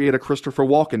recreate a Christopher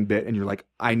Walken bit. And you're like,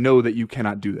 I know that you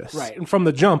cannot do this. Right. And from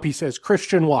the jump, he says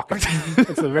Christian Walken.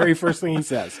 That's the very first thing he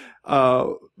says.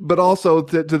 But also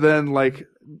to then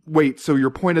wait, so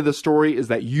your point of the story is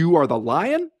that you are the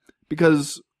lion?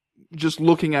 Because just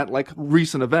looking at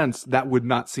recent events, that would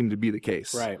not seem to be the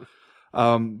case. Right.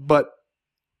 But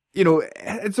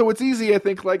and so it's easy, I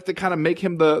think, to kind of make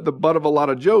him the butt of a lot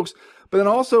of jokes. But then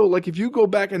also, if you go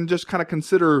back and just kind of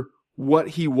consider what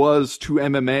he was to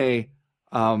MMA,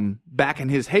 back in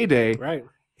his heyday, right?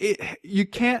 You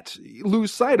can't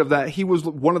lose sight of that. He was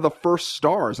one of the first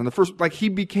stars, and he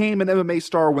became an MMA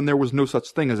star when there was no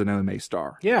such thing as an MMA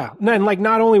star. Yeah. And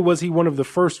not only was he one of the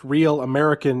first real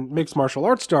American mixed martial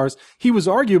arts stars, he was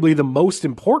arguably the most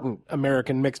important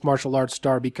American mixed martial arts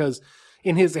star because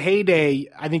in his heyday,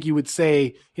 I think you would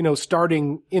say,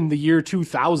 starting in the year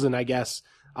 2000, I guess,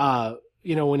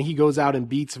 when he goes out and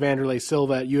beats Vanderlei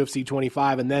Silva at UFC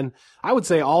 25, and then I would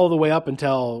say all the way up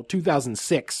until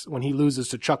 2006 when he loses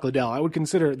to Chuck Liddell. I would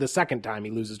consider the second time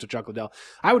he loses to Chuck Liddell.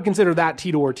 I would consider that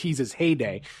Tito Ortiz's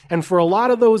heyday. And for a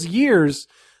lot of those years,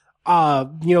 the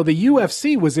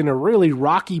UFC was in a really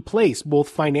rocky place, both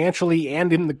financially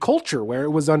and in the culture, where it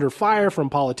was under fire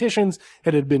from politicians.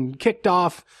 It had been kicked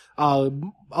off.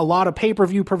 A lot of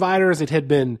pay-per-view providers. It had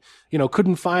been,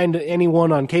 couldn't find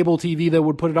anyone on cable TV that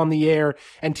would put it on the air.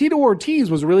 And Tito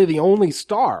Ortiz was really the only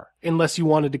star, unless you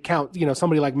wanted to count,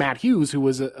 somebody like Matt Hughes, who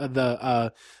was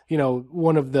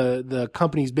one of the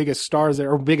company's biggest stars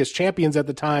or biggest champions at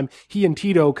the time. He and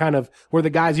Tito kind of were the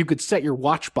guys you could set your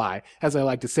watch by, as I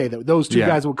like to say, that those two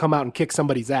guys would come out and kick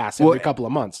somebody's ass every couple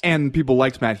of months. And people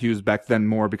liked Matt Hughes back then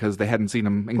more because they hadn't seen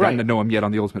him and gotten to know him yet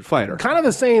on The Ultimate Fighter. Kind of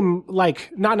the same,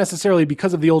 not necessarily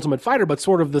because of The Ultimate Fighter, but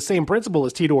sort of the same principle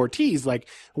as Tito Ortiz.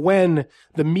 When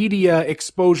the media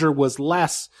exposure was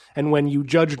less and when you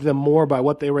judged them more by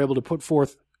what they were able to put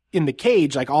forth in the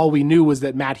cage, all we knew was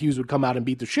that Matt Hughes would come out and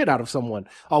beat the shit out of someone.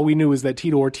 All we knew is that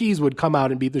Tito Ortiz would come out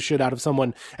and beat the shit out of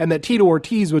someone, and that Tito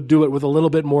Ortiz would do it with a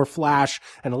little bit more flash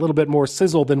and a little bit more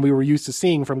sizzle than we were used to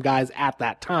seeing from guys at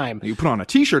that time. You put on a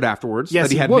t-shirt afterwards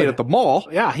that he had made at the mall.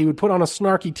 Yeah, he would put on a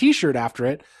snarky t-shirt after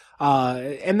it.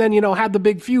 And then, had the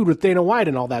big feud with Dana White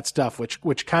and all that stuff,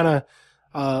 which kind of,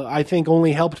 I think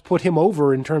only helped put him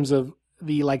over in terms of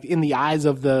in the eyes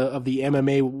of the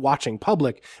MMA watching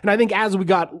public. And I think as we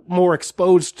got more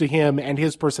exposed to him and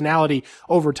his personality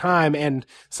over time and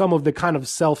some of the kind of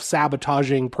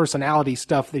self-sabotaging personality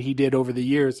stuff that he did over the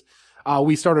years,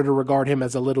 we started to regard him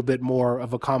as a little bit more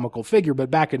of a comical figure. But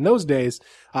back in those days,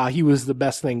 he was the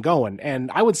best thing going.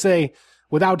 And I would say,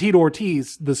 without Tito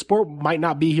Ortiz, the sport might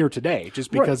not be here today,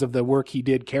 just because of the work he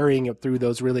did carrying it through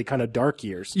those really kind of dark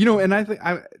years. And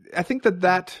I think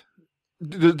that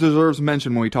deserves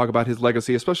mention when we talk about his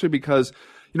legacy, especially because,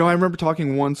 I remember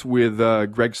talking once with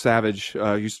Greg Savage,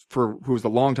 who was the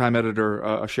longtime editor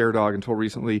of Sherdog until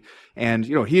recently, and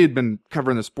he had been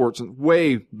covering the sports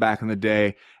way back in the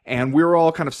day, and we were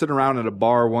all kind of sitting around at a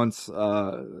bar once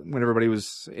when everybody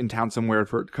was in town somewhere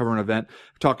to cover an event,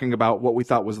 talking about what we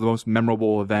thought was the most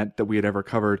memorable event that we had ever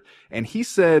covered, and he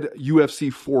said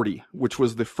UFC 40, which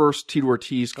was the first Tito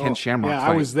Ortiz Ken Shamrock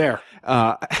fight. I was there.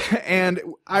 And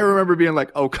I remember being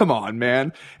like, "Oh, come on,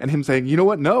 man," and him saying, "You know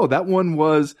what? No, that one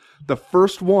was the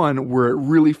first one where it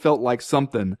really felt like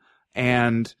something."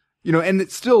 And and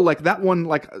it's still that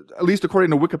one, at least according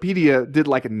to Wikipedia, did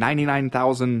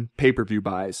 99,000 pay-per-view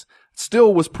buys.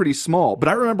 still was pretty small. But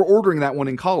I remember ordering that one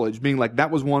in college, being like, that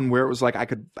was one where it was like I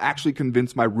could actually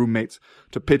convince my roommates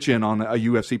to pitch in on a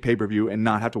UFC pay-per-view and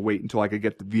not have to wait until I could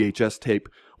get the VHS tape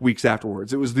weeks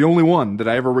afterwards. It was the only one that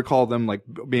I ever recall them like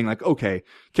being like, okay,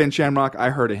 Ken Shamrock, I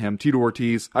heard of him. Tito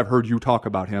Ortiz, I've heard you talk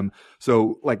about him.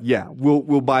 So like, yeah,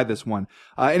 we'll buy this one.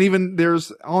 And even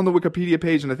there's on the Wikipedia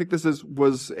page, and I think this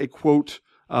was a quote,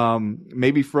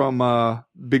 maybe from,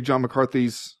 Big John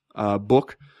McCarthy's,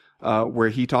 book, where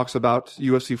he talks about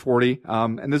UFC 40.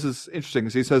 And this is interesting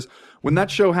because he says, when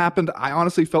that show happened, I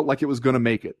honestly felt like it was going to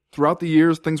make it. Throughout the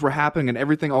years, things were happening and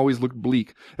everything always looked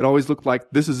bleak. It always looked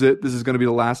like this is it. This is going to be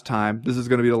the last time. This is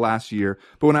going to be the last year.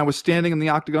 But when I was standing in the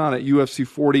octagon at UFC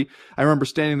 40, I remember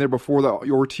standing there before the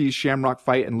Ortiz Shamrock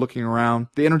fight and looking around.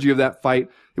 The energy of that fight,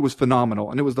 it was phenomenal.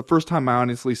 And it was the first time I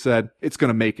honestly said, it's going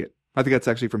to make it. I think that's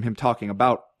actually from him talking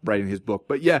about writing his book.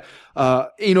 But yeah,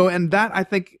 and that I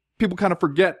think people kind of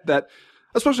forget that,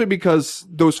 especially because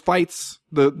those fights,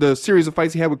 the series of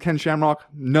fights he had with Ken Shamrock,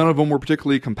 none of them were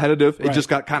particularly competitive. Right. It just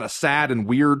got kind of sad and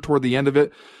weird toward the end of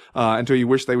it, until you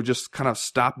wish they would just kind of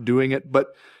stop doing it. But,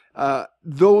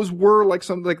 those were like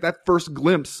something like that first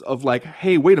glimpse of like,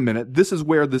 hey, wait a minute, this is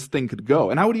where this thing could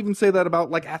go. And I would even say that about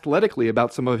like athletically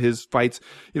about some of his fights,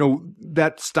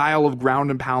 that style of ground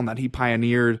and pound that he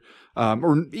pioneered,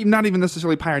 or not even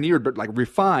necessarily pioneered, but like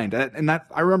refined. And that,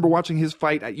 I remember watching his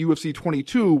fight at UFC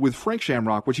 22 with Frank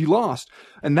Shamrock, which he lost.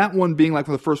 And that one being like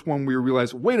the first one we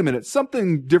realized, wait a minute,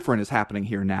 something different is happening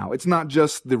here now. It's not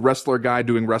just the wrestler guy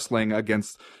doing wrestling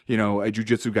against, a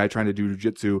jiu-jitsu guy trying to do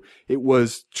jiu-jitsu. It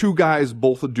was two guys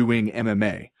both doing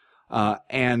MMA.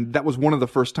 And that was one of the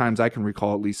first times I can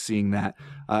recall at least seeing that.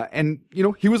 And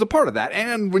he was a part of that.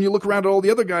 And when you look around at all the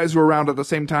other guys who are around at the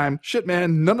same time, shit,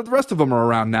 man, none of the rest of them are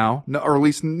around now. No, or at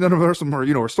least none of the rest of them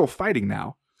are, are still fighting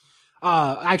now.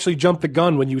 I actually jumped the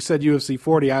gun when you said UFC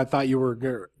 40. I thought you were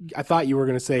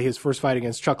going to say his first fight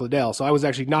against Chuck Liddell. So I was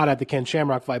actually not at the Ken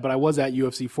Shamrock fight, but I was at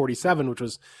UFC 47, which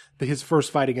was his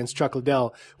first fight against Chuck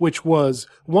Liddell, which was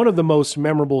one of the most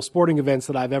memorable sporting events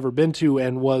that I've ever been to,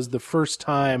 and was the first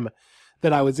time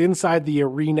that I was inside the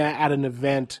arena at an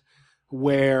event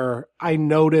where I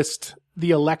noticed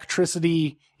the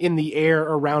electricity in the air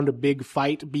around a big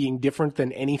fight being different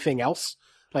than anything else.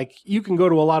 Like, you can go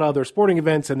to a lot of other sporting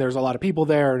events and there's a lot of people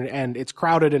there and it's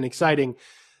crowded and exciting.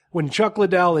 When Chuck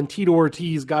Liddell and Tito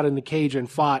Ortiz got in the cage and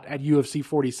fought at UFC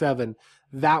 47,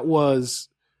 that was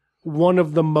one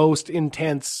of the most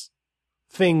intense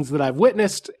things that I've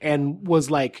witnessed, and was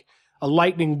like a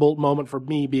lightning bolt moment for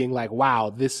me, being like, wow,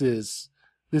 this is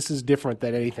different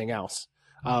than anything else.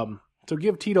 So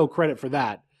give Tito credit for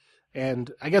that.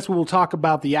 And I guess we'll talk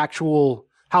about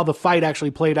how the fight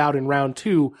actually played out in round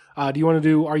 2. Do you want to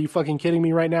do Are You Fucking Kidding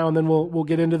Me right now, and then we'll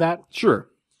get into that? Sure.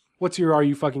 What's your Are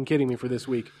You Fucking Kidding Me for this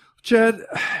week? Jed,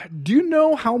 do you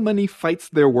know how many fights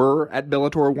there were at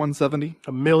Bellator 170?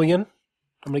 1 million.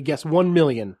 I'm going to guess 1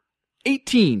 million.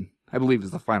 18, I believe, is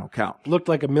the final count. Looked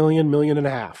like 1 million and a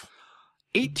half.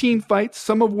 18 fights,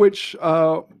 some of which,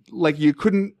 you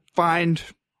couldn't find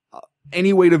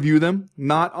any way to view them.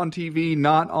 Not on TV,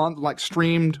 not on,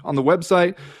 streamed on the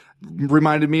website.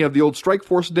 Reminded me of the old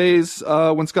Strikeforce days,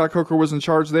 when Scott Coker was in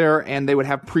charge there, and they would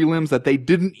have prelims that they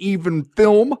didn't even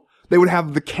film. They would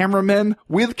have the cameramen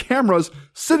with cameras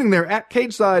sitting there at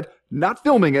cage side, not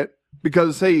filming it,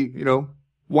 because, hey,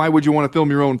 why would you want to film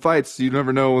your own fights? You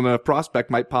never know when a prospect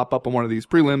might pop up on one of these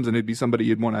prelims and it'd be somebody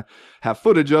you'd want to have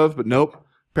footage of, but nope,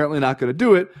 apparently not going to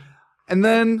do it. And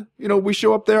then, we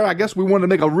show up there. I guess we wanted to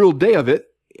make a real day of it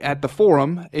at the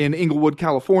Forum in Inglewood,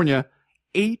 California.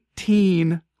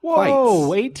 18 Whoa,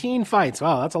 fights. 18 fights.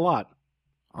 Wow, that's a lot.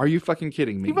 Are you fucking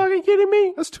kidding me? You fucking kidding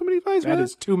me? That's too many fights, man. That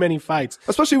is too many fights.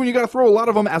 Especially when you got to throw a lot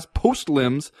of them as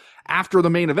post-limbs after the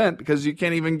main event because you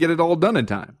can't even get it all done in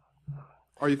time.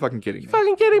 Are you fucking kidding me?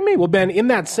 Fucking kidding me? Well, Ben, in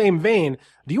that same vein,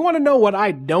 do you want to know what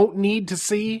I don't need to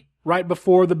see right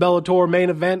before the Bellator main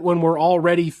event when we're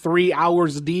already 3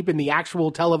 hours deep in the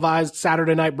actual televised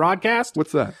Saturday night broadcast?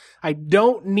 What's that? I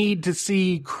don't need to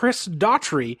see Chris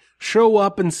Daughtry show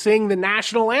up and sing the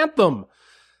national anthem.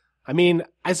 I mean,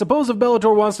 I suppose if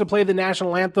Bellator wants to play the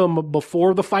national anthem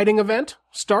before the fighting event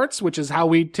starts, which is how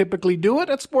we typically do it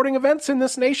at sporting events in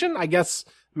this nation, I guess,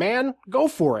 man, go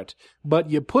for it. But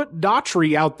you put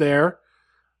Daughtry out there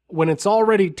when it's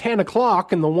already 10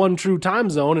 o'clock in the one true time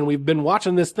zone and we've been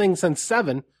watching this thing since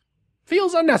 7,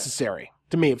 feels unnecessary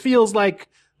to me. It feels like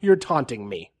you're taunting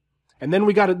me. And then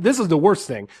this is the worst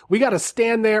thing. We gotta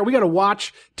stand there, we gotta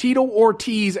watch Tito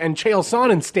Ortiz and Chael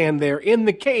Sonnen stand there in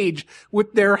the cage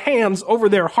with their hands over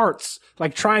their hearts,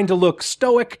 like trying to look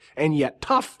stoic and yet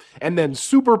tough and then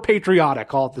super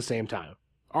patriotic all at the same time.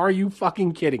 Are you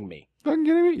fucking kidding me? Fucking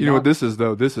kidding me? You know what this is,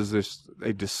 though? This is just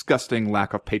a disgusting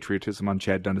lack of patriotism on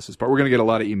Chad Dundas' part. We're going to get a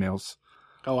lot of emails.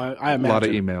 Oh, I imagine. A lot of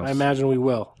emails. I imagine we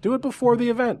will. Do it before the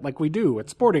event, like we do at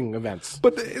sporting events.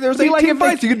 But there's 18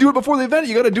 fights. You can do it before the event.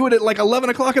 You got to do it at like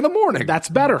 11 o'clock in the morning. That's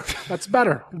better. That's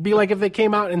better. It'd be like if they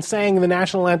came out and sang the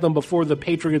national anthem before the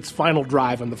Patriots' final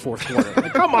drive in the fourth quarter.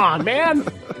 Like, come on, man.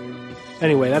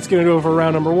 Anyway, that's going to do it for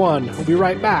round number 1. We'll be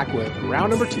right back with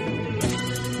round number 2.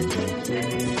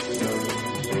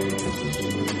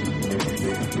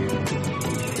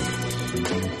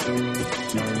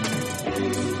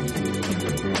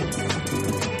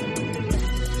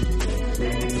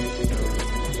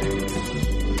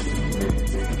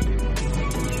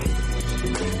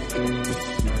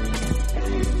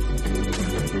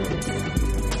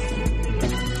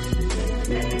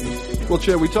 Well,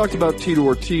 Chad, we talked about Tito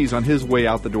Ortiz on his way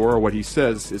out the door, or what he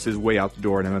says is his way out the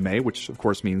door in MMA, which of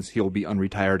course means he'll be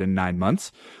unretired in 9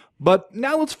 months. But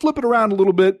now let's flip it around a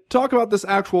little bit, talk about this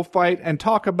actual fight, and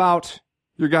talk about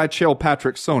your guy, Chael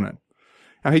Patrick Sonnen.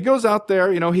 Now, he goes out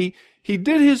there, he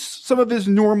did some of his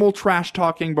normal trash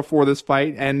talking before this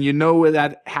fight, and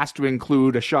that has to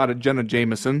include a shot at Jenna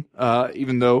Jameson,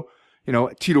 even though,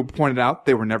 Tito pointed out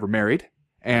they were never married.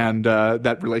 And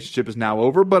that relationship is now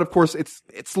over. But, of course,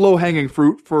 it's low-hanging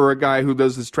fruit for a guy who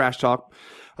does his trash talk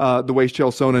the way Chael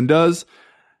Sonnen does.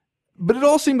 But it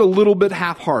all seemed a little bit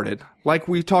half-hearted. Like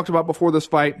we talked about before this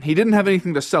fight, he didn't have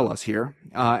anything to sell us here.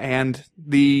 And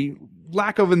the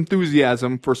lack of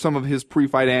enthusiasm for some of his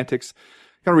pre-fight antics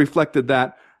kind of reflected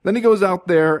that. Then he goes out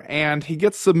there and he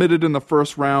gets submitted in the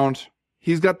first round.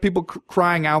 He's got people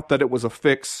crying out that it was a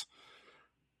fix.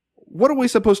 What are we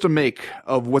supposed to make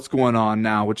of what's going on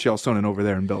now with Chael Sonnen over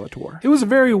there in Bellator? It was a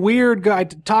very weird guy. I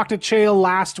talked to Chael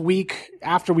last week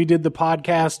after we did the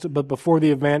podcast, but before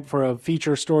the event for a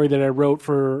feature story that I wrote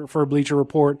for Bleacher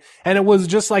Report. And it was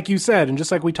just like you said, and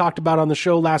just like we talked about on the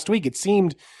show last week, it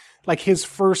seemed like his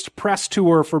first press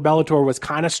tour for Bellator was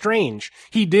kind of strange.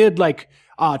 He did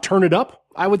turn it up,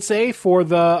 I would say, for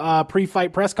the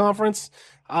pre-fight press conference.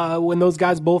 When those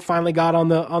guys both finally got on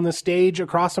the stage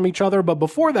across from each other. But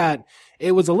before that,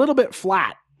 it was a little bit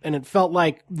flat, and it felt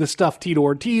like the stuff Tito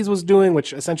Ortiz was doing,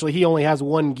 which essentially he only has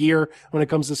one gear when it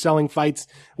comes to selling fights,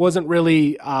 wasn't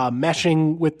really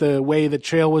meshing with the way that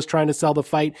Chael was trying to sell the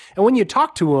fight. And when I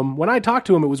talked to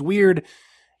him, it was weird.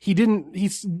 He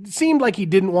seemed like he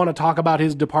didn't want to talk about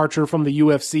his departure from the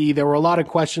UFC. There were a lot of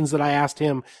questions that I asked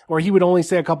him where he would only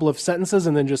say a couple of sentences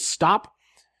and then just stop.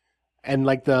 And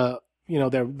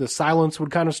the silence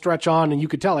would kind of stretch on, and you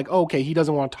could tell, okay, he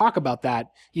doesn't want to talk about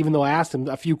that, even though I asked him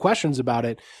a few questions about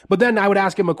it. But then I would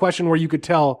ask him a question where you could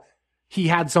tell he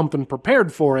had something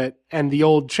prepared for it, and the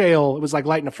old Chael, it was like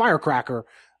lighting a firecracker.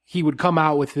 He would come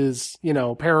out with his,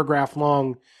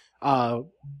 paragraph-long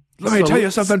let me tell you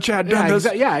something, Chad Dundas.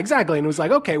 Yeah, exactly. And it was like,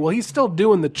 okay, well, he's still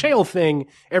doing the Chael thing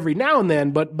every now and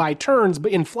then, but by turns,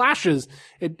 but in flashes,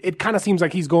 it kind of seems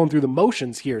like he's going through the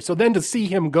motions here. So then to see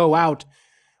him go out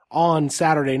on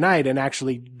Saturday night and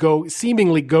actually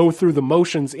seemingly go through the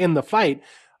motions in the fight,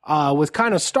 was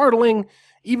kind of startling,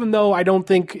 even though I don't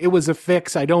think it was a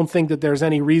fix. I don't think that there's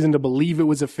any reason to believe it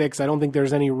was a fix. I don't think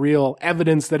there's any real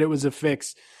evidence that it was a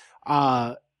fix.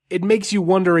 It makes you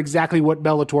wonder exactly what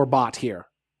Bellator bought here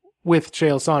with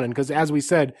Chael Sonnen, because as we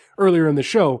said earlier in the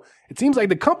show, it seems like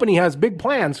the company has big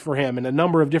plans for him in a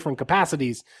number of different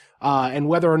capacities, and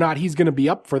whether or not he's going to be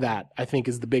up for that, I think,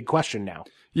 is the big question now.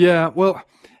 Yeah, well,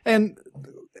 and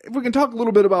if we can talk a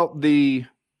little bit about the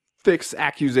fix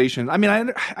accusation. I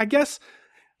mean, I guess,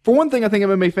 for one thing, I think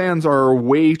MMA fans are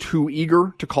way too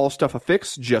eager to call stuff a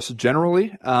fix, just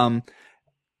generally.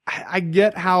 I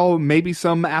get how maybe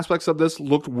some aspects of this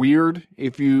looked weird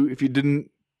if you didn't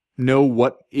know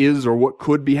what is or what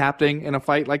could be happening in a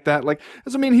fight like that.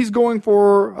 He's going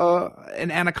for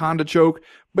an anaconda choke,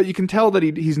 but you can tell that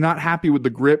he's not happy with the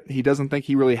grip. He doesn't think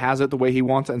he really has it the way he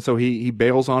wants it, and so he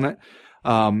bails on it.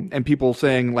 And people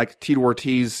saying Tito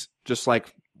Ortiz just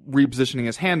repositioning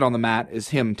his hand on the mat is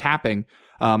him tapping,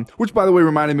 which by the way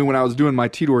reminded me when I was doing my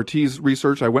Tito Ortiz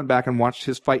research, I went back and watched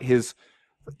his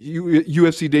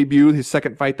UFC debut, his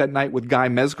second fight that night with Guy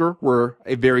Mezger, where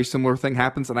a very similar thing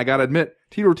happens. And I gotta admit,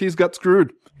 Tito Ortiz got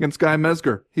screwed against Guy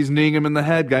Mezger. He's kneeing him in the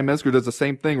head. Guy Mezger does the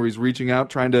same thing where he's reaching out,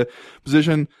 trying to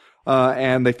position,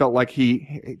 and they felt like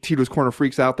Tito's corner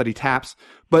freaks out that he taps.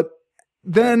 But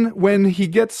then when he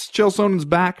gets Chael Sonnen's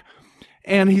back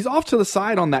and he's off to the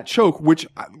side on that choke,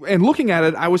 and looking at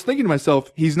it, I was thinking to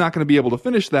myself, he's not going to be able to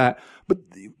finish that. But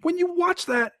when you watch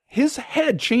that, his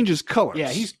head changes colors. Yeah,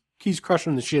 he's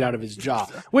crushing the shit out of his jaw.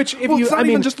 It's not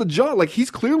even just the jaw.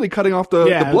 He's clearly cutting off the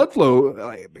blood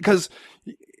flow. Because,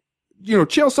 Chael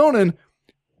Sonnen,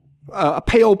 a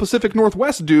pale Pacific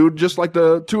Northwest dude, just like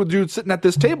the two dudes sitting at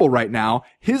this table right now.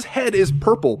 His head is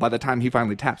purple by the time he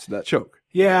finally taps that choke.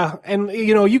 Yeah, and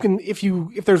you can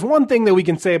if there's one thing that we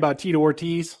can say about Tito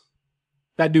Ortiz,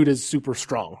 that dude is super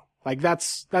strong. Like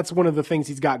that's one of the things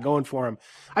he's got going for him.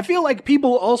 I feel like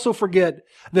people also forget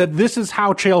that this is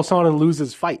how Chael Sonnen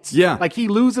loses fights. Yeah. Like he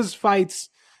loses fights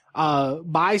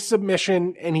by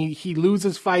submission, and he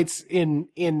loses fights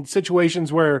in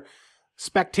situations where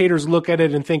spectators look at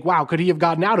it and think, wow, could he have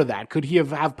gotten out of that? Could he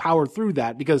have powered through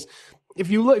that? Because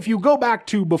if you go back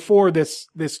to before this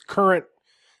current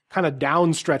kind of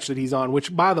down stretch that he's on,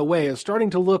 which by the way is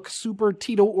starting to look super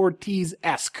Tito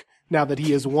Ortiz-esque now that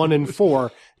he is 1-4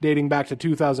 dating back to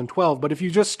 2012. But if you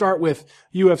just start with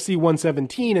UFC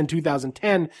 117 in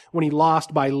 2010, when he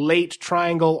lost by late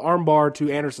triangle armbar to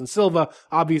Anderson Silva,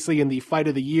 obviously in the fight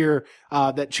of the year,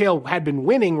 that Chael had been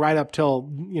winning right up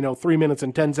till, 3 minutes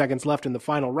and 10 seconds left in the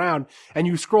final round. And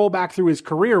you scroll back through his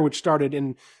career, which started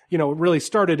in, really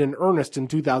started in earnest in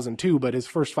 2002, but his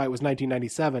first fight was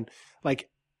 1997. Like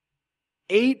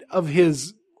 8 of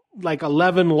his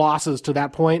 11 losses to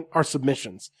that point are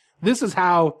submissions. This is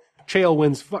how Chael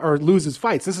wins or loses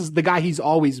fights. This is the guy he's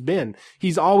always been.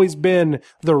 He's always been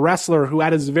the wrestler who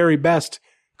at his very best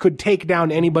could take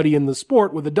down anybody in the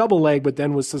sport with a double leg, but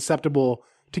then was susceptible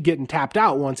to getting tapped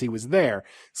out once he was there.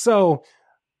 So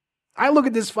I look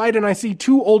at this fight and I see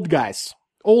 2 older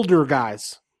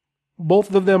guys,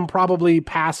 both of them probably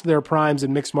past their primes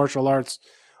in mixed martial arts.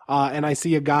 And I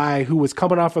see a guy who was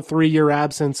coming off a 3-year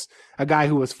absence, a guy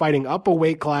who was fighting up a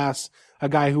weight class, a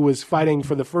guy who was fighting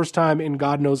for the first time in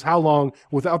God knows how long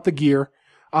without the gear.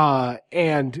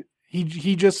 And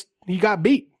he got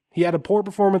beat. He had a poor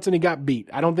performance and he got beat.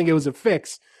 I don't think it was a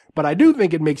fix, but I do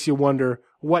think it makes you wonder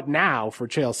what now for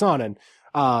Chael Sonnen.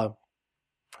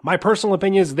 My personal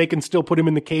opinion is they can still put him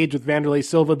in the cage with Wanderlei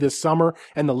Silva this summer,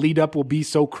 and the lead up will be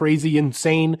so crazy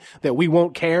insane that we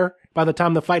won't care by the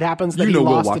time the fight happens that he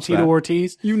lost to Tito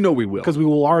Ortiz. We will. Because we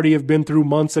will already have been through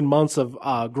months and months of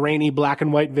grainy black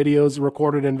and white videos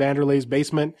recorded in Wanderlei's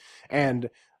basement.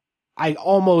 And I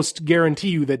almost guarantee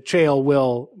you that Chael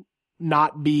will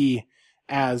not be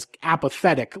as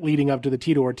apathetic leading up to the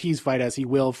Tito Ortiz fight as he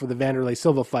will for the Wanderlei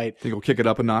Silva fight. Think he'll kick it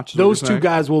up a notch? Those two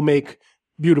guys will make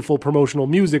beautiful promotional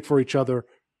music for each other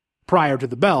prior to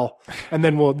the bell, and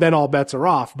then all bets are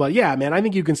off. But yeah, man, I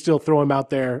think you can still throw him out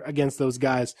there against those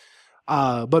guys.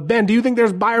 But Ben, do you think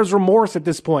there's buyer's remorse at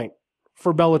this point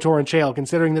for Bellator and Chael,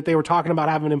 considering that they were talking about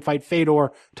having him fight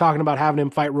Fedor, talking about having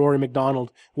him fight Rory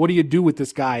McDonald? What do you do with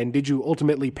this guy, and did you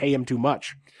ultimately pay him too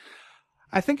much?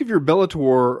 I think if you're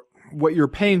Bellator, what you're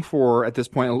paying for at this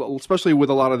point, especially with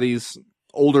a lot of these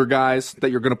older guys that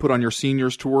you're going to put on your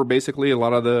seniors tour, basically, a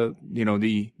lot of the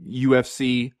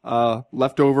UFC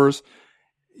leftovers,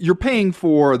 you're paying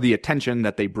for the attention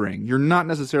that they bring. You're not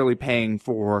necessarily paying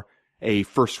for a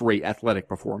first-rate athletic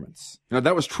performance.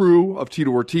 That was true of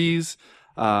Tito Ortiz.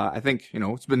 I think,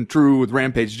 it's been true with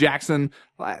Rampage Jackson.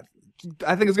 I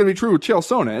think it's going to be true with Chael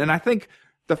Sonnen. And I think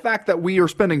the fact that we are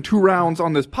spending 2 rounds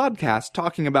on this podcast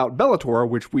talking about Bellator,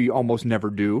 which we almost never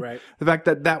do, right. The fact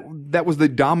that was the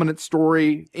dominant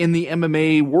story in the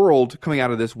MMA world coming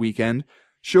out of this weekend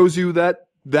shows you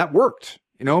that worked.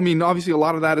 Obviously a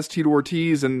lot of that is Tito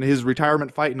Ortiz and his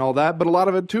retirement fight and all that, but a lot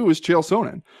of it too is Chael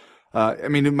Sonnen.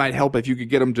 It might help if you could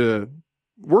get him to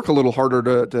work a little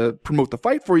harder to promote the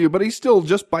fight for you, but he's still,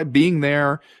 just by being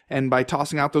there and by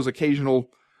tossing out those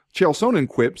occasional Chael Sonnen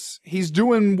quips, he's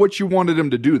doing what you wanted him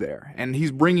to do there, and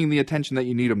he's bringing the attention that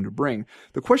you need him to bring.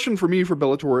 The question for me for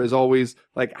Bellator is always,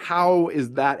 how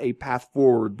is that a path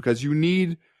forward? Because you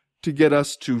need to get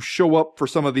us to show up for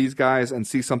some of these guys and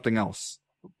see something else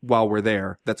while we're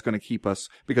there that's going to keep us,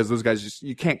 because those guys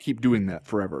you can't keep doing that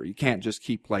forever. You can't just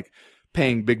keep,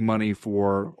 paying big money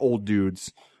for old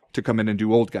dudes to come in and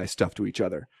do old guy stuff to each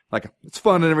other. It's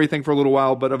fun and everything for a little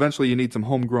while, but eventually you need some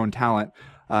homegrown talent,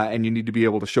 and you need to be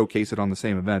able to showcase it on the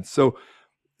same events. So,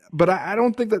 but I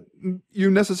don't think that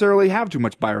you necessarily have too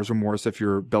much buyer's remorse if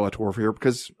you're Bellator here,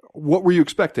 because what were you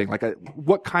expecting?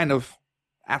 What kind of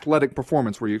athletic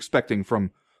performance were you expecting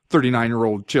from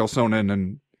 39-year-old Chael Sonnen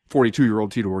and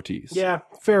 42-year-old Tito Ortiz? Yeah,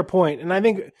 fair point. And I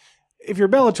think if you're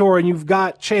Bellator and you've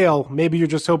got Chael, maybe you're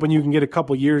just hoping you can get a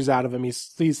couple years out of him.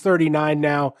 He's 39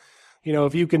 now.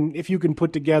 If you can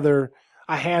put together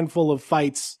a handful of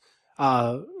fights,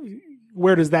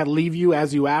 where does that leave you?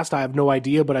 As you asked, I have no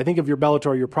idea, but I think if you're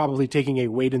Bellator, you're probably taking a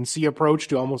wait and see approach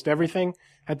to almost everything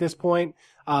at this point.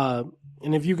 And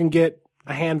if you can get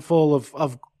a handful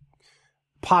of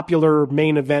popular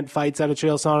main event fights out of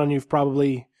Chael Sonnen, you've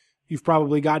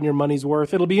probably gotten your money's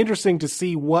worth. It'll be interesting to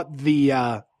see what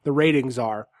the ratings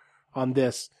are on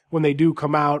this when they do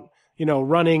come out,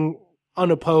 running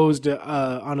unopposed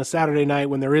on a Saturday night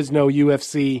when there is no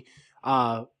UFC.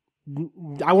 I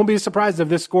won't be surprised if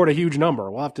this scored a huge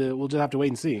number. We'll just have to wait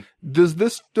and see. Does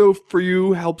this, though, for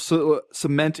you, help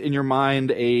cement in your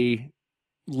mind a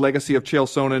legacy of Chael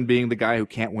Sonnen being the guy who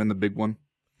can't win the big one?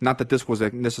 Not that this was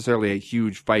necessarily a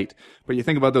huge fight, but you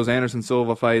think about those Anderson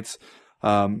Silva fights.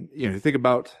 You think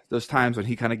about those times when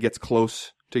he kind of gets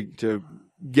close to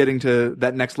getting to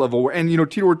that next level. And,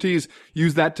 Tito Ortiz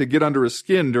used that to get under his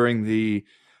skin during the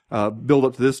build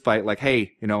up to this fight. Like,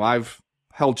 hey, I've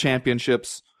held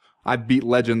championships. I've beat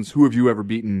legends. Who have you ever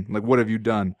beaten? Like, what have you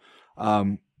done?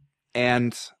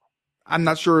 And I'm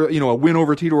not sure, a win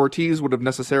over Tito Ortiz would have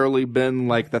necessarily been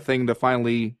like the thing to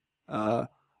finally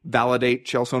validate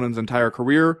Chael Sonnen's entire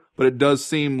career, but it does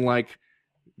seem like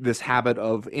this habit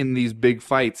of, in these big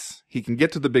fights, he can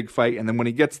get to the big fight, and then when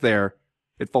he gets there,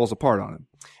 it falls apart on him.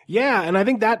 Yeah, and I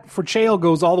think that for Chael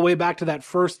goes all the way back to that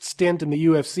first stint in the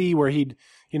UFC where he'd,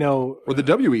 or the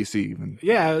WEC even.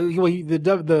 Yeah,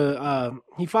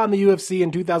 he fought in the UFC in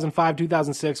 2005,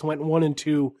 2006, went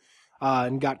 1-2,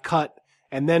 and got cut,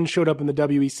 and then showed up in the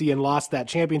WEC and lost that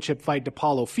championship fight to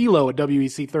Paulo Filho at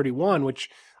WEC 31, which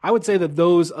I would say that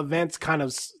those events kind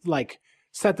of like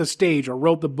set the stage or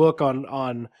wrote the book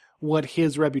on what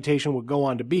his reputation would go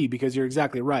on to be, because you're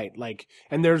exactly right. Like,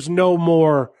 and there's no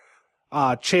more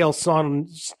Chael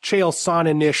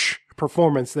Sonnen-ish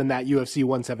performance than that UFC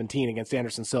 117 against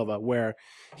Anderson Silva, where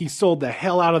he sold the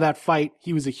hell out of that fight.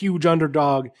 He was a huge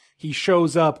underdog. He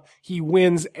shows up. He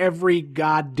wins every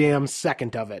goddamn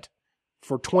second of it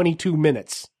for 22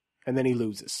 minutes, and then he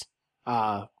loses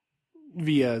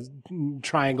via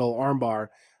triangle armbar.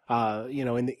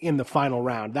 In the final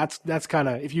round. That's kind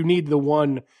of, if you need the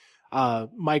one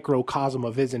microcosm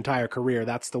of his entire career,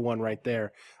 that's the one right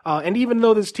there. And even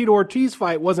though this Tito Ortiz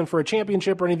fight wasn't for a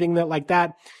championship or anything like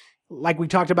that, like we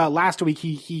talked about last week,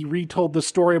 he retold the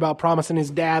story about promising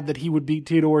his dad that he would beat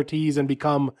Tito Ortiz and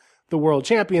become the world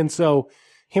champion. So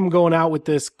him going out with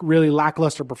this really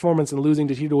lackluster performance and losing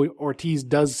to Tito Ortiz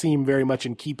does seem very much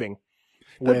in keeping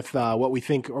with what we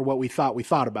think or what we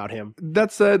thought about him.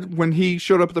 That said, when he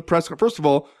showed up at the press, first of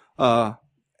all,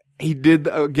 he did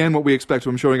again what we expect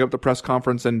from him, showing up at the press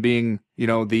conference and being,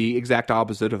 the exact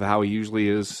opposite of how he usually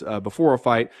is before a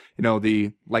fight.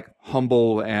 The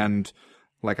humble and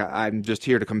I'm just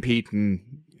here to compete and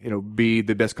be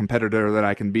the best competitor that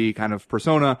I can be kind of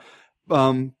persona.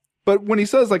 But when he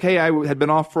says hey, I had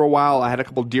been off for a while, I had a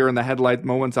couple deer in the headlight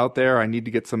moments out there. I need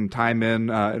to get some time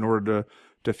in order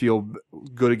to feel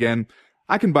good again.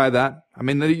 I can buy that. I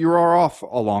mean, you are off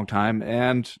a long time,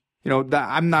 and that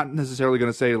I'm not necessarily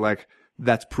going to say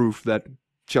that's proof that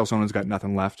Chael Sonnen's got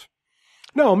nothing left.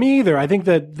 No, me either. I think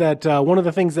that one of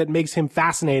the things that makes him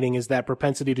fascinating is that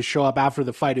propensity to show up after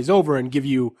the fight is over and give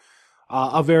you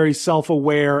a very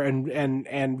self-aware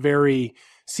and very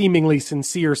seemingly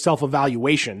sincere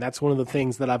self-evaluation. That's one of the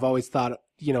things that I've always thought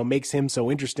makes him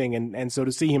so interesting, and so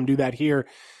to see him do that here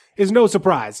is no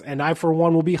surprise. And I, for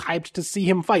one, will be hyped to see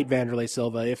him fight Wanderlei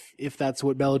Silva if that's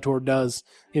what Bellator does,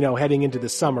 heading into the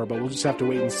summer, but we'll just have to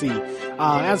wait and see.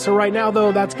 As for right now,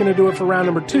 though, that's going to do it for round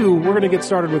number 2. We're going to get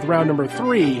started with round number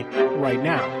 3 right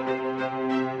now.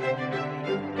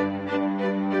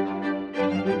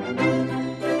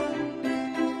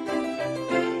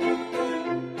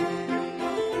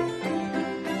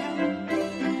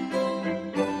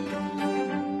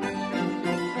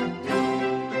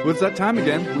 Well, it's that time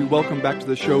again. We welcome back to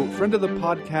the show friend of the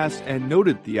podcast and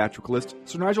noted theatricalist,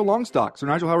 Sir Nigel Longstock. Sir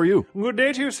Nigel, how are you? Good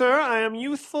day to you, sir. I am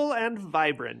youthful and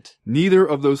vibrant. Neither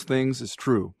of those things is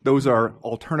true. Those are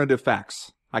alternative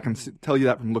facts. I can tell you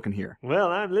that from looking here. Well,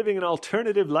 I'm living an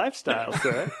alternative lifestyle,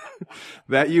 sir.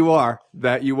 That you are.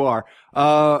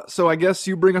 So I guess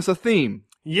you bring us a theme.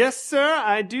 Yes, sir,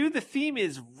 I do. The theme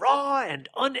is raw and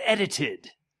unedited.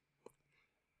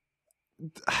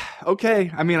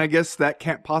 Okay, I mean, I guess that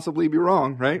can't possibly be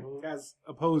wrong, right? As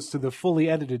opposed to the fully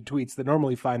edited tweets that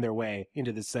normally find their way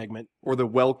into this segment. Or the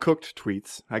well-cooked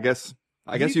tweets. I guess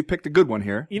you picked a good one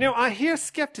here. I hear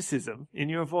skepticism in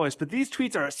your voice, but these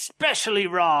tweets are especially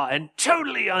raw and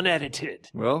totally unedited.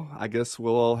 Well, I guess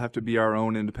we'll all have to be our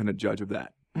own independent judge of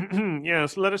that.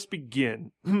 Yes, let us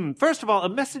begin. First of all, a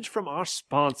message from our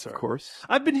sponsor. Of course.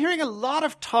 I've been hearing a lot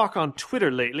of talk on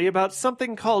Twitter lately about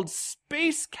something called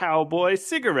Space Cowboy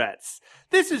cigarettes.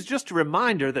 This is just a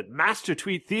reminder that Master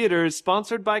Tweet Theater is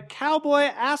sponsored by Cowboy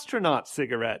Astronaut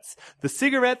cigarettes, the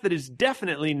cigarette that is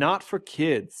definitely not for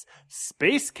kids.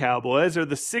 Space Cowboys are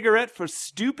the cigarette for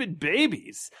stupid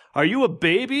babies. Are you a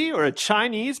baby or a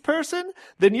Chinese person?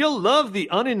 Then you'll love the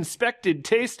uninspected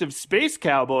taste of Space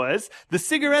Cowboys, the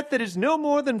cigarette that is no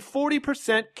more than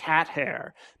 40% cat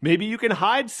hair. Maybe you can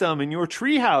hide some in your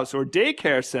treehouse or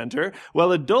daycare center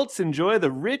while adults enjoy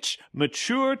the rich,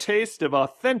 mature taste of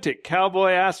authentic cowboy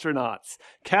astronauts.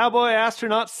 Cowboy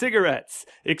astronaut cigarettes.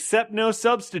 Accept no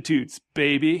substitutes,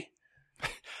 baby.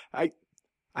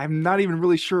 I'm not even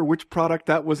really sure which product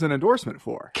that was an endorsement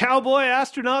for. Cowboy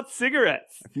astronaut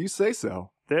cigarettes. If you say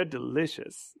so. They're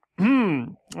delicious.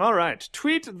 All right.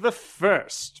 Tweet the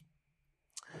first.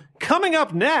 Coming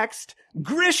up next,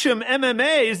 Grisham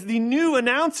MMA is the new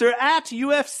announcer at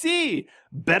UFC.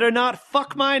 Better not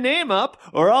fuck my name up,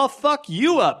 or I'll fuck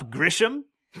you up, Grisham.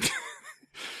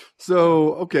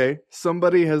 So, okay,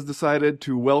 somebody has decided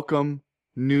to welcome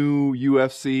new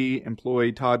UFC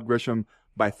employee Todd Grisham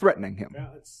by threatening him. Yeah,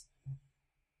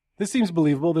 this seems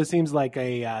believable. This seems like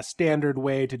a standard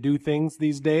way to do things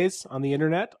these days on the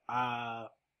internet. Do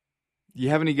you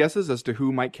have any guesses as to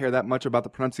who might care that much about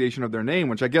the pronunciation of their name?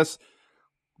 Which I guess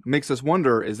makes us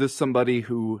wonder, is this somebody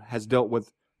who has dealt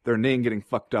with their name getting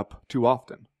fucked up too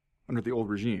often under the old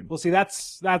regime? Well, see,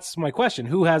 that's my question.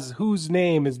 Whose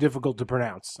name is difficult to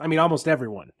pronounce? I mean, almost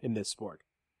everyone in this sport.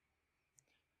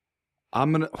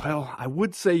 I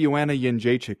would say Joanna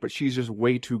Jędrzejczyk, but she's just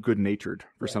way too good-natured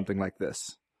for something like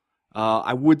this.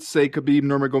 I would say Khabib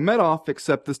Nurmagomedov,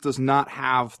 except this does not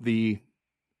have the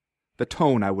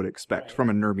tone I would expect from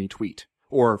a Nurmi tweet,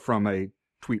 or from a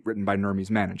tweet written by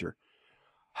Nurmi's manager.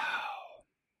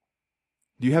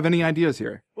 Do you have any ideas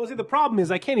here? Well, see, the problem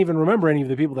is I can't even remember any of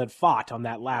the people that fought on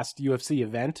that last UFC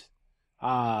event,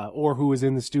 or who was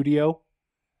in the studio.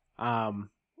 I'm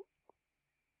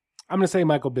going to say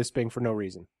Michael Bisping for no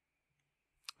reason.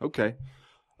 Okay.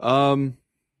 I'm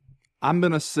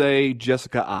going to say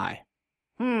Jessica I.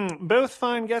 Both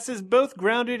fine guesses, both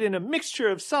grounded in a mixture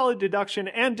of solid deduction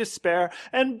and despair,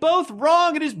 and both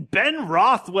wrong. It is Ben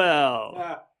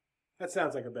Rothwell. That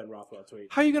sounds like a Ben Rothwell tweet.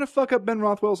 How are you going to fuck up Ben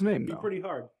Rothwell's name, It'd be though? pretty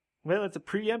hard. Well, it's a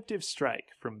preemptive strike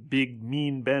from big,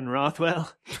 mean Ben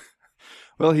Rothwell.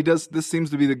 Well, this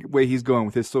seems to be the way he's going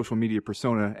with his social media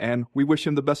persona, and we wish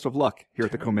him the best of luck here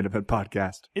at the Co-Main Event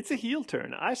Podcast. It's a heel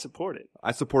turn. I support it.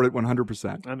 I support it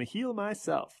 100%. I'm a heel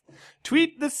myself.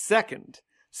 Tweet the second.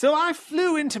 So I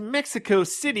flew into Mexico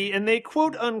City and they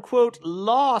quote-unquote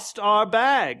lost our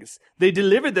bags. They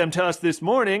delivered them to us this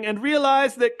morning and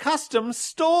realized that customs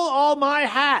stole all my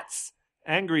hats.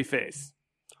 Angry face.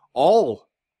 All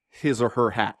his or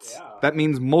her hats. Yeah. That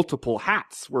means multiple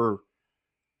hats were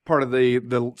part of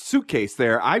the suitcase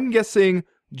there. I'm guessing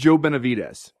Joe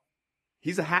Benavidez.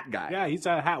 He's a hat guy. Yeah, he's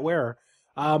a hat wearer.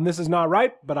 This is not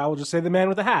right, but I will just say the man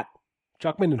with the hat.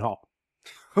 Chuck Mindenhall.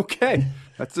 Okay,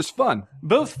 that's just fun.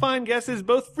 Both fine guesses,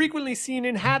 both frequently seen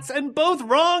in hats, and both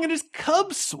wrong. It is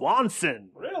Cub Swanson.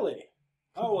 Really?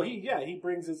 Oh, well, he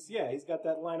brings he's got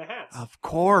that line of hats. Of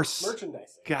course.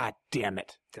 Merchandising. God damn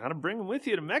it. Gotta bring him with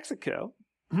you to Mexico.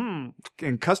 And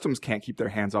customs can't keep their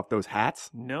hands off those hats.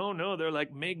 No, they're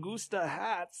like me gusta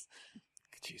hats.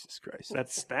 Jesus Christ.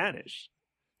 That's Spanish.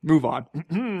 Move on.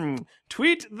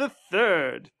 Tweet the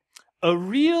third. A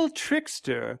real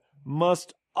trickster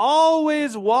must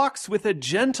always walks with a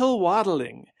gentle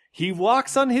waddling. He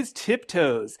walks on his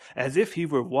tiptoes as if he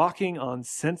were walking on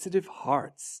sensitive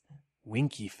hearts.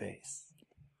 Winky face.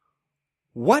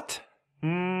 What?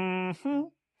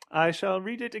 I shall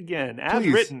read it again, as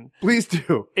Please, written. Please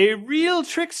do. A real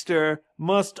trickster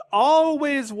must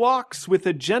always walks with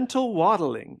a gentle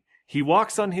waddling. He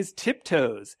walks on his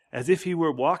tiptoes as if he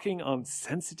were walking on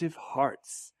sensitive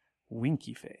hearts.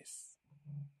 Winky face.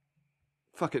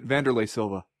 Fuck it, Vanderlei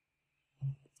Silva.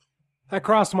 That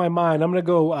crossed my mind. I'm going to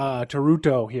go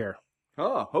Taruto here.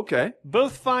 Oh, okay.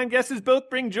 Both fine guesses, both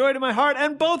bring joy to my heart,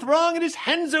 and both wrong. It is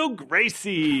Henzo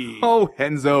Gracie. Oh,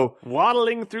 Henzo.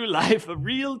 Waddling through life, a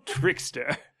real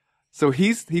trickster. So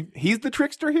he's the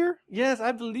trickster here? Yes,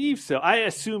 I believe so. I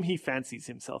assume he fancies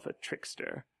himself a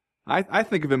trickster. I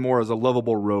think of him more as a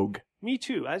lovable rogue. Me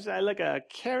too. I like a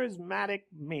charismatic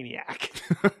maniac.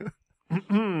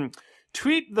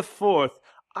 Tweet the fourth.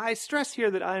 I stress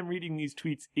here that I am reading these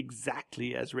tweets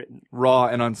exactly as written. Raw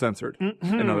and uncensored,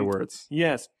 in other words.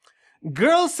 Yes.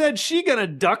 Girl said she gonna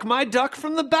duck my duck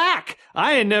from the back.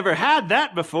 I ain't never had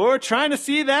that before. Trying to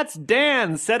see that's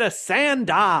Dan, said a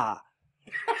Sanda.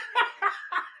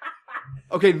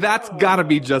 Okay, that's gotta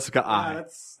be Jessica I.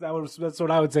 That's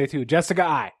what I would say too. Jessica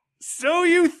I. So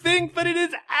you think that it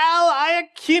is Al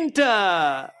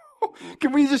Iaquinta?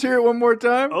 Can we just hear it one more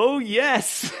time? Oh,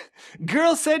 yes.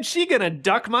 Girl said she gonna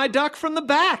duck my duck from the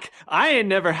back. I ain't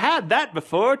never had that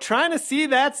before. Trying to see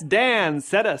that's Dan,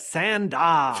 said a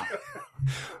Sanda.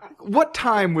 What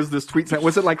time was this tweet sent?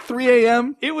 Was it like 3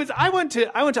 a.m.? It was. I want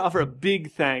to offer a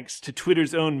big thanks to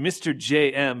Twitter's own Mr.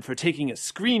 JM for taking a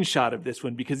screenshot of this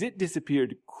one because it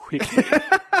disappeared quickly.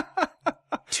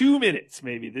 2 minutes,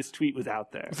 maybe. This tweet was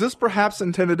out there. Is this perhaps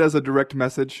intended as a direct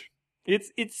message?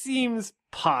 It seems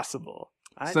possible.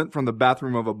 Sent from the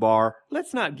bathroom of a bar.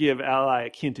 Let's not give Al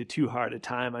Iaquinta too hard a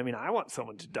time. I mean, I want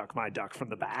someone to duck my duck from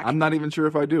the back. I'm not even sure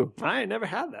if I do. I never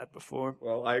had that before.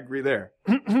 Well, I agree there.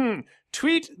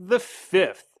 Tweet the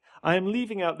 5th. I am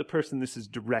leaving out the person this is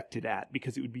directed at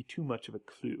because it would be too much of a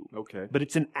clue. Okay. But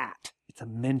it's an at. It's a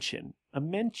mention. A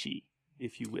menchie,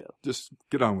 if you will. Just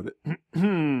get on with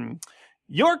it.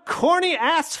 Your corny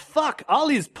ass fuck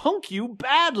always punk you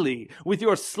badly with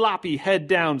your sloppy head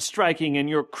down striking and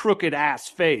your crooked ass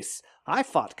face. I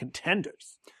fought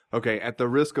contenders. Okay, at the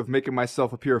risk of making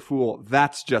myself appear a fool,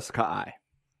 that's Jessica I.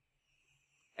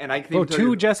 And I think Oh,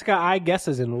 two Jessica I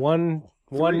guesses in one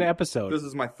episode. This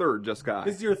is my third Jessica I.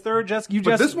 This is your third Jessica.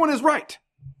 But this one is right.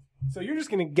 So you're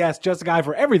just going to guess Jessica I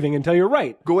for everything until you're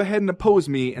right. Go ahead and oppose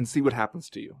me and see what happens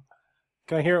to you.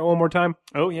 Can I hear it one more time?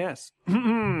 Oh, yes.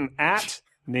 At,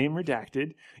 name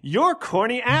redacted, your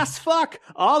corny ass fuck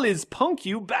all is punk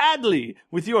you badly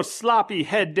with your sloppy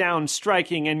head down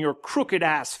striking and your crooked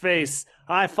ass face.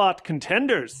 I fought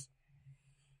contenders.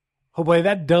 Oh boy,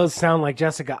 that does sound like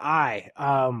Jessica I.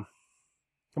 Am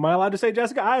I allowed to say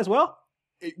Jessica I as well?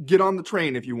 Get on the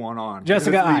train if you want on.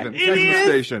 Jessica I. Leaving. Check the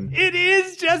station. It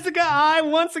is Jessica I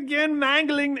once again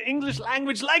mangling the English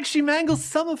language like she mangles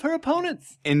some of her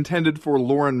opponents. Intended for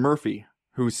Lauren Murphy,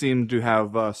 who seemed to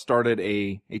have started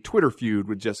a Twitter feud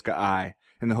with Jessica I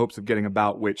in the hopes of getting a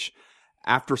bout, which,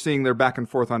 after seeing their back and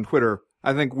forth on Twitter,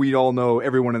 I think we all know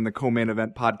everyone in the Co-Main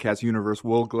Event podcast universe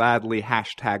will gladly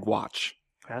 #watch.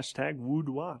 #would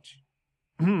watch.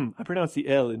 I pronounce the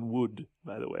L in wood,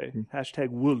 by the way.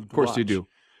 #would. Of course you do.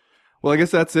 Well, I guess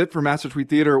that's it for Master Tweet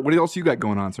Theater. What else you got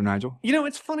going on, Sir Nigel? You know,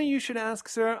 it's funny you should ask,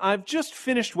 sir. I've just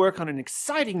finished work on an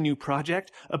exciting new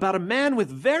project about a man with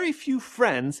very few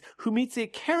friends who meets a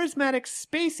charismatic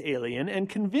space alien and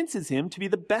convinces him to be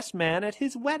the best man at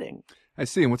his wedding. I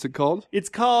see. And what's it called? It's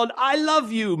called I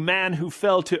Love You, Man Who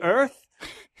Fell to Earth.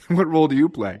 What role do you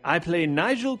play? I play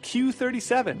Nigel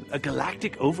Q37, a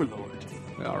galactic overlord.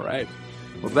 All right.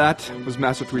 Well, that was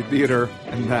Master Tweet Theater,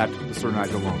 and that was Sir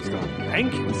Nigel Longstop.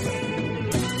 Thank you, sir.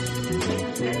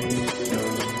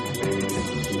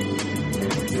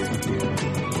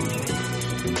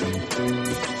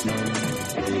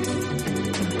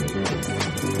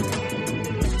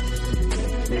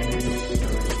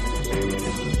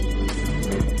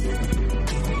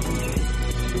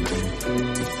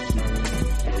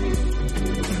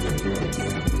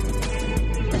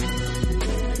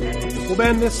 Well,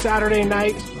 Ben, this Saturday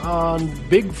night on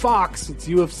Big Fox, it's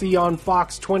UFC on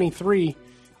Fox 23,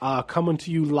 coming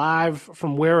to you live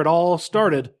from where it all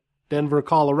started, Denver,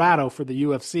 Colorado, for the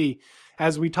UFC.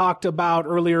 As we talked about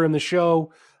earlier in the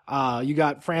show, you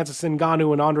got Francis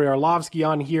Ngannou and Andrei Arlovsky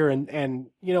on here, and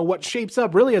you know what shapes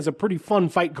up really as a pretty fun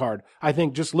fight card. I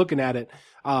think just looking at it,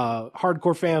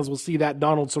 hardcore fans will see that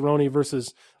Donald Cerrone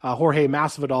versus Jorge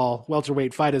Masvidal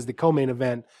welterweight fight as the co-main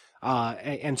event.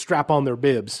 And strap on their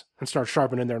bibs and start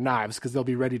sharpening their knives because they'll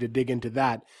be ready to dig into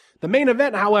that. The main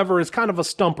event, however, is kind of a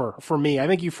stumper for me. I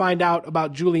think you find out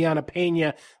about Juliana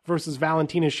Pena versus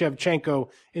Valentina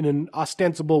Shevchenko in an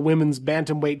ostensible women's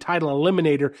bantamweight title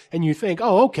eliminator, and you think,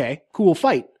 oh, okay, cool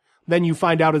fight. Then you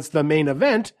find out it's the main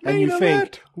event, and you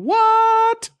think,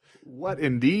 what? What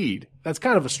indeed? That's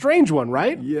kind of a strange one,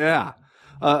 right? Yeah.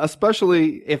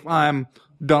 Especially if I'm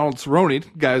Donald Cerrone,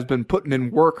 the guy who's been putting in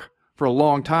work for a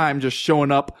long time, just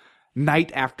showing up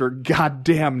night after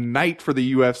goddamn night for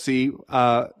the UFC,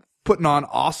 putting on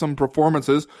awesome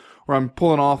performances where I'm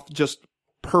pulling off just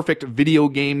perfect video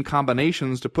game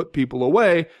combinations to put people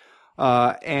away.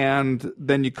 And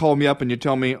then you call me up and you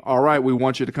tell me, all right, we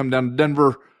want you to come down to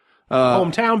Denver.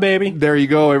 Hometown, baby. There you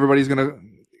go. Everybody's going to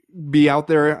be out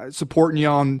there supporting you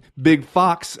on Big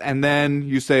Fox. And then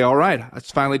you say, all right, it's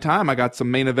finally time. I got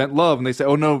some main event love. And they say,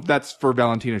 oh no, that's for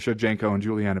Valentina Shevchenko and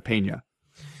Juliana Pena.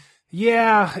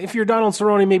 Yeah, if you're Donald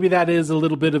Cerrone, maybe that is a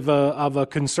little bit of a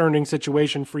concerning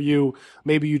situation for you.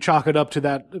 Maybe you chalk it up to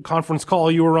that conference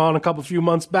call you were on a few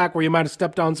months back where you might have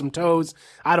stepped on some toes.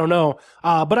 I don't know.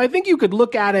 But I think you could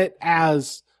look at it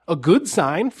as a good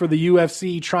sign for the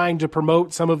UFC trying to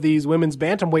promote some of these women's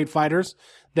bantamweight fighters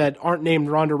that aren't named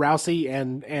Ronda Rousey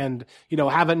and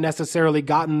haven't necessarily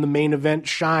gotten the main event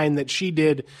shine that she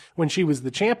did when she was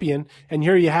the champion. And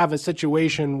here you have a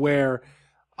situation where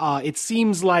it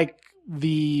seems like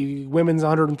the women's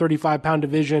 135-pound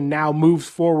division now moves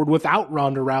forward without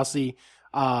Ronda Rousey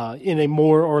in a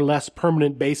more or less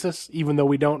permanent basis, even though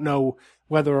we don't know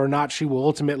whether or not she will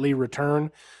ultimately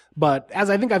return. But as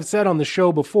I think I've said on the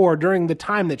show before, during the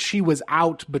time that she was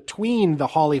out between the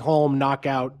Holly Holm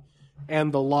knockout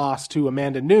and the loss to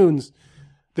Amanda Nunes,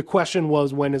 the question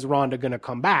was, when is Ronda going to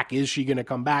come back? Is she going to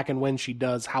come back? And when she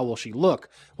does, how will she look?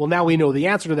 Well, now we know the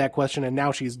answer to that question, and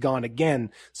now she's gone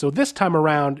again. So this time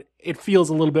around, it feels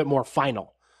a little bit more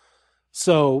final.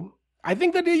 So I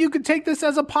think that you could take this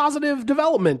as a positive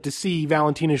development to see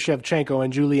Valentina Shevchenko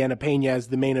and Juliana Pena as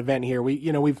the main event here.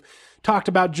 We've talked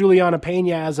about Juliana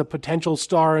Pena as a potential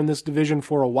star in this division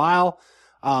for a while.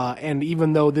 And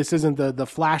even though this isn't the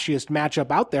flashiest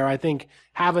matchup out there, I think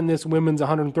having this women's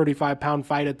 135-pound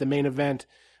fight at the main event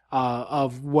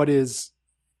of what is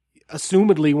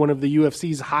assumedly one of the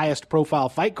UFC's highest profile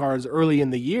fight cards early in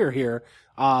the year here,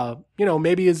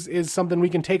 maybe is something we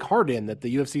can take heart in, that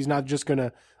the UFC is not just going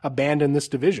to abandon this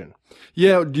division.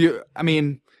 Yeah.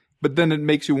 But then it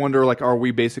makes you wonder, like, are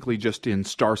we basically just in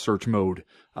star search mode?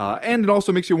 And it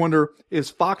also makes you wonder, is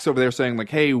Fox over there saying, like,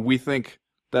 hey, we think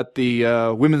that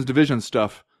the women's division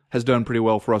stuff has done pretty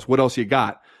well for us. What else you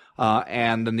got?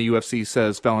 And then the UFC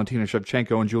says Valentina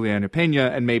Shevchenko and Juliana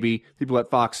Pena, and maybe people at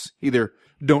Fox either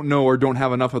don't know or don't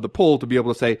have enough of the pull to be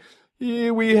able to say, yeah,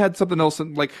 we had something else.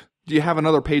 Like, do you have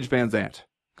another Paige Van Zandt?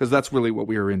 Because that's really what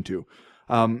we are into.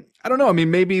 I don't know. I mean,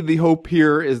 maybe the hope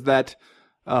here is that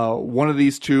one of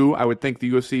these two, I would think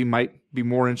the UFC might be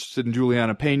more interested in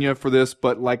Juliana Pena for this,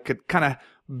 but like could kind of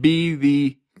be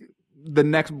the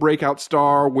next breakout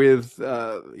star with,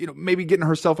 maybe getting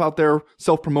herself out there,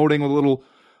 self-promoting with a little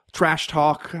trash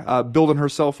talk, building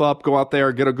herself up, go out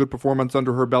there, get a good performance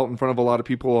under her belt in front of a lot of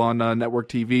people on network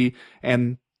TV,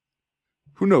 and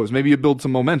who knows, maybe you build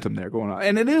some momentum there going on.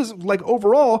 And it is, like,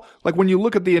 overall, like, when you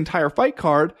look at the entire fight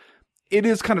card, it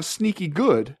is kind of sneaky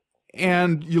good.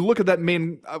 And you look at that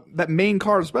main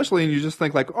card especially, and you just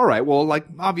think, like, all right, well, like,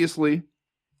 obviously,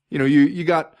 you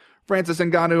got Francis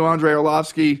Ngannou, Andrei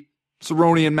Arlovsky,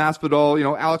 Cerrone and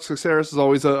Masvidal. Alex Caceres is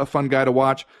always a fun guy to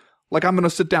watch. Like, I'm going to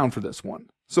sit down for this one.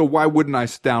 So why wouldn't I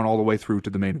sit down all the way through to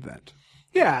the main event?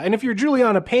 Yeah, and if you're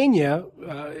Juliana Pena,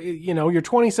 you're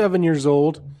 27 years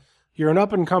old. You're an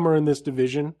up-and-comer in this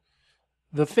division.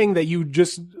 The thing that you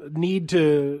just need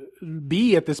to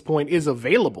be at this point is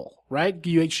available, right?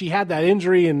 She had that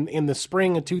injury in the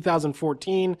spring of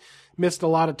 2014, missed a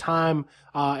lot of time,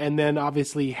 and then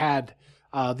obviously had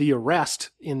the arrest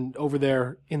over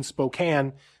there in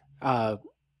Spokane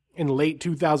in late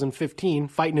 2015,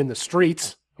 fighting in the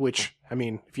streets, which, I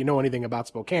mean, if you know anything about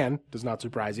Spokane, does not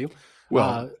surprise you.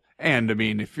 Well, and I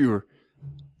mean, if you're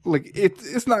like,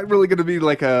 it's not really going to be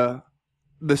like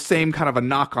the same kind of a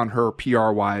knock on her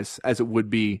PR wise as it would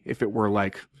be if it were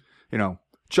like,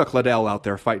 Chuck Liddell out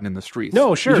there fighting in the streets.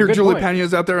 No, sure. You hear Julie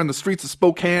Pena's out there in the streets of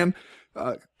Spokane,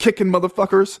 kicking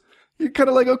motherfuckers. You're kind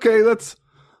of like, okay,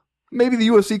 maybe the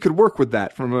UFC could work with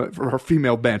that from her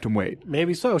female bantamweight.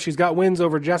 Maybe so. She's got wins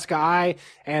over Jessica Ai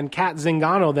and Kat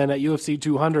Zingano then at UFC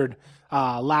 200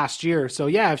 last year. So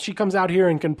yeah, if she comes out here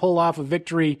and can pull off a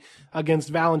victory against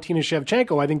Valentina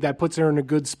Shevchenko, I think that puts her in a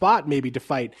good spot maybe to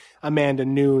fight Amanda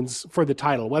Nunes for the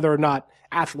title. Whether or not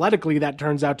athletically that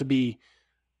turns out to be,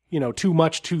 too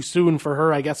much too soon for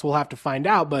her, I guess we'll have to find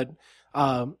out. But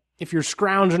if you're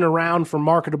scrounging around for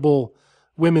marketable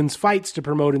women's fights to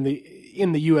promote in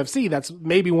the UFC, that's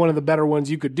maybe one of the better ones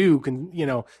you could do,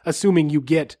 assuming you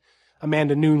get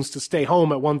Amanda Nunes to stay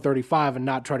home at 135 and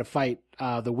not try to fight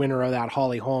the winner of that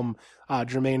Holly Holm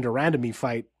Jermaine Durandamy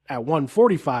fight at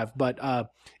 145. But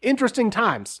interesting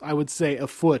times, I would say,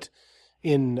 afoot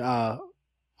in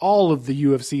all of the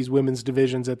UFC's women's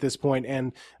divisions at this point,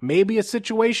 and maybe a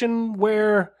situation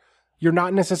where you're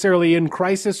not necessarily in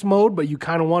crisis mode, but you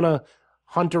kind of want to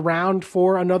hunt around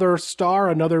for another star,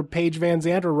 another Paige Van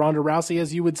Zandt or Ronda Rousey,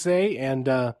 as you would say.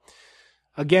 And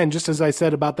again, just as I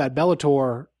said about that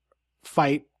Bellator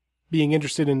fight, being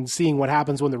interested in seeing what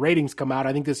happens when the ratings come out,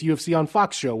 I think this UFC on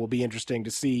Fox show will be interesting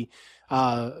to see,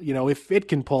 if it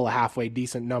can pull a halfway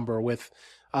decent number with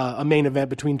a main event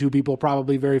between two people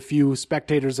probably very few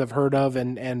spectators have heard of,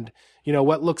 and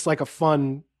what looks like a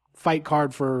fun fight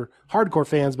card for hardcore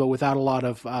fans, but without a lot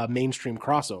of mainstream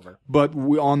crossover. But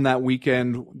on that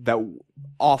weekend, that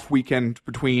off weekend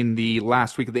between the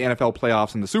last week of the NFL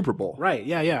playoffs and the Super Bowl. Right,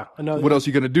 yeah. What else are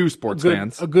you going to do, sports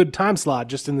fans? A good time slot,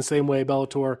 just in the same way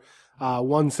Bellator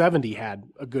 170 had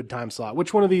a good time slot.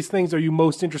 Which one of these things are you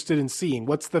most interested in seeing?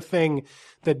 What's the thing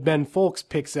that Ben Fowlkes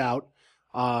picks out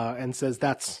and says,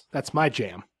 that's my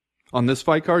jam? On this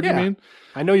fight card, you mean?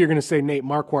 I know you're going to say Nate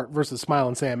Marquardt versus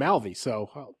Smiling Sam Alvey, so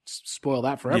I'll spoil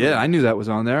that for everyone. Yeah, I knew that was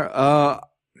on there.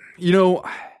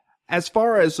 As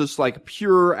far as just like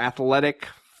pure athletic,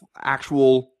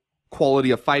 actual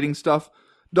quality of fighting stuff,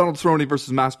 Donald Cerrone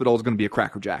versus Masvidal is going to be a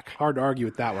crackerjack. Hard to argue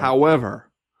with that one. However,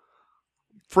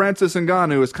 Francis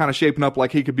Ngannou is kind of shaping up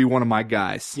like he could be one of my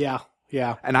guys. Yeah.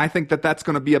 And I think that that's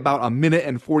going to be about a minute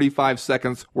and 45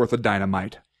 seconds worth of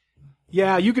dynamite.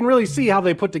 Yeah, you can really see how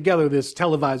they put together this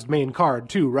televised main card,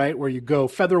 too, right? Where you go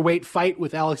featherweight fight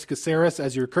with Alex Caceres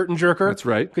as your curtain jerker. That's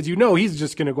right. Because he's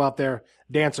just going to go out there,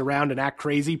 dance around and act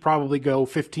crazy, probably go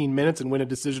 15 minutes and win a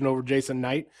decision over Jason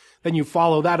Knight. Then you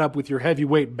follow that up with your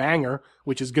heavyweight banger,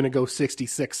 which is going to go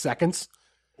 66 seconds.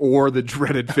 Or the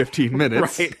dreaded 15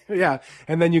 minutes. Right, yeah.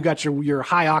 And then you got your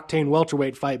high-octane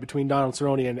welterweight fight between Donald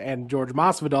Cerrone and George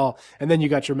Masvidal. And then you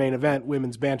got your main event,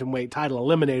 women's bantamweight title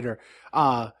eliminator.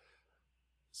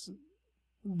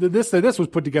 This was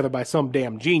put together by some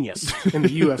damn genius in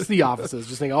the UFC offices.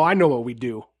 Just saying, I know what we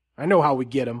do. I know how we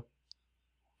get them.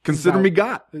 Consider me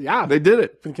got. Yeah, they did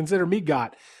it. Consider me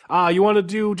got. You want to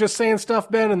do just saying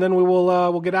stuff, Ben, and then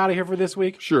we'll get out of here for this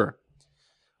week. Sure.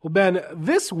 Well, Ben,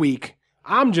 this week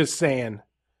I'm just saying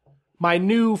my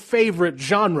new favorite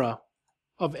genre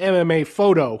of MMA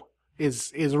photo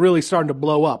is really starting to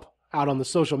blow up out on the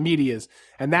social medias,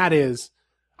 and that is,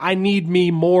 I need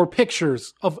me more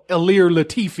pictures of Ilir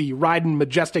Latifi riding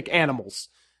majestic animals,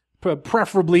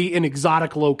 preferably in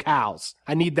exotic locales.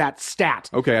 I need that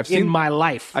stat in my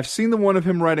life. I've seen the one of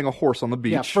him riding a horse on the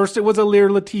beach. Yeah, first it was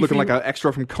Ilir Latifi. Looking like an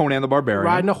extra from Conan the Barbarian.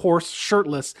 Riding a horse,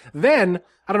 shirtless. Then,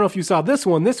 I don't know if you saw this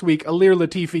one this week, Ilir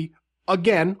Latifi,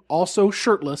 again, also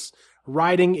shirtless,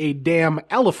 riding a damn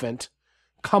elephant,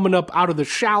 coming up out of the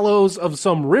shallows of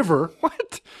some river.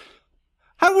 What?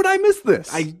 How would I miss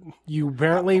this? You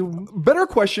apparently... Better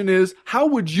question is, how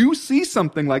would you see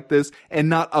something like this and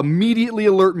not immediately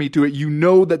alert me to it? You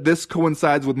know that this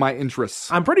coincides with my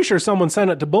interests. I'm pretty sure someone sent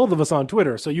it to both of us on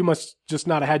Twitter, so you must just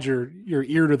not have had your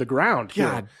ear to the ground.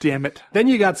 God damn it. Then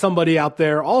you got somebody out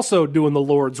there also doing the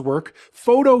Lord's work,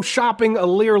 photoshopping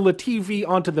Ilir Latifi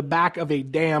onto the back of a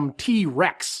damn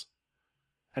T-Rex.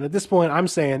 And at this point, I'm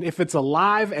saying, if it's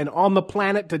alive and on the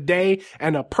planet today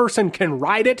and a person can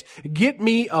ride it, get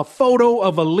me a photo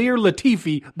of Ilir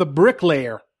Latifi, the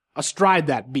bricklayer, astride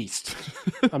that beast.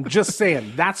 I'm just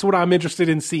saying, that's what I'm interested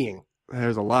in seeing.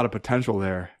 There's a lot of potential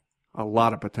there. A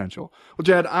lot of potential. Well,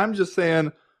 Chad, I'm just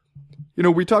saying,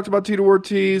 we talked about Tito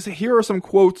Ortiz. Here are some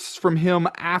quotes from him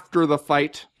after the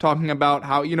fight, talking about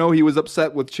how, he was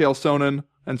upset with Chael Sonnen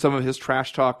and some of his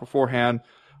trash talk beforehand.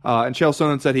 And Chael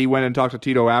Sonnen said he went and talked to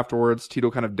Tito afterwards.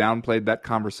 Tito kind of downplayed that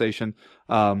conversation.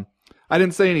 I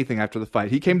didn't say anything after the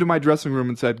fight. He came to my dressing room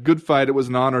and said, "Good fight. It was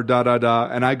an honor, da-da-da."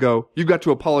 And I go, "You've got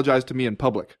to apologize to me in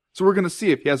public." So we're going to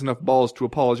see if he has enough balls to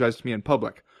apologize to me in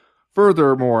public.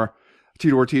 Furthermore,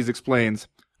 Tito Ortiz explains,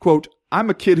 quote,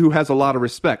 "I'm a kid who has a lot of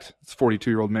respect." It's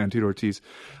 42-year-old man, Tito Ortiz.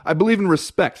 "I believe in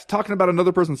respect. Talking about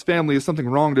another person's family is something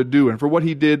wrong to do, and for what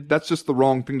he did, that's just the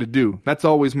wrong thing to do. That's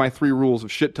always my 3 rules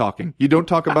of shit talking. You don't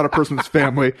talk about a person's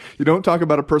family, you don't talk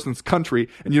about a person's country,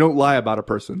 and you don't lie about a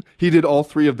person. He did all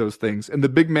 3 of those things, and the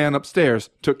big man upstairs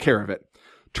took care of it.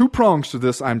 2 prongs to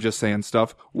this I'm just saying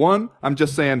stuff. 1, I'm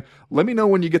just saying, let me know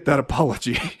when you get that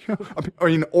apology."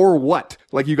 or what?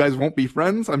 Like you guys won't be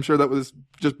friends? I'm sure that was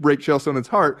just break Chael Sonnen's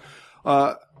heart.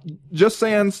 Just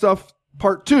saying stuff,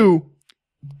 part 2,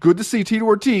 good to see Tito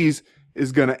Ortiz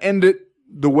is going to end it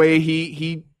the way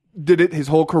he did it his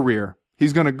whole career.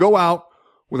 He's going to go out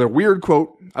with a weird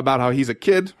quote about how he's a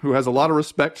kid who has a lot of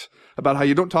respect, about how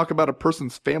you don't talk about a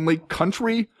person's family,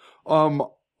 country,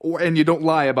 and you don't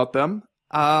lie about them.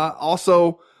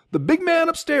 Also, the big man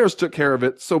upstairs took care of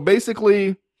it. So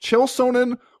basically, Chael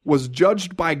Sonnen was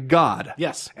judged by God.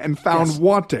 Yes. And found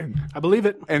wanting. I believe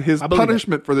it. And his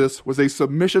punishment for this was a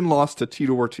submission loss to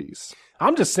Tito Ortiz.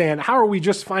 I'm just saying, how are we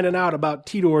just finding out about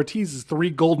Tito Ortiz's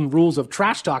 3 golden rules of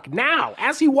trash talk now,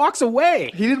 as he walks away?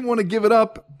 He didn't want to give it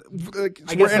up I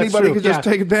guess where that's anybody true, could just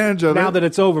yeah. take advantage of Now it. that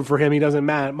it's over for him, he doesn't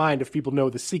mind if people know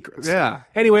the secrets. Yeah.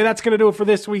 Anyway, that's going to do it for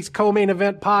this week's co-main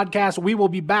event podcast. We will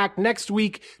be back next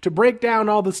week to break down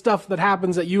all the stuff that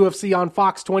happens at UFC on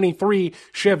Fox 23,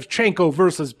 Shevchenko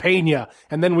versus Pena.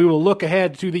 And then we will look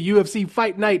ahead to the UFC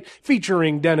Fight Night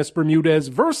featuring Dennis Bermudez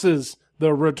versus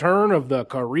the return of the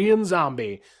Korean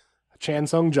Zombie, Chan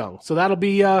Sung Jung. So that'll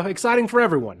be exciting for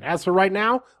everyone. As for right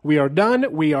now, we are done.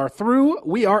 We are through.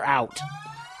 We are out.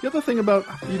 The other thing about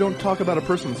you don't talk about a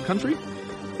person's country,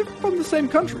 they're from the same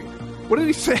country. What did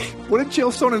he say? What did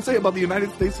Chael Sonnen say about the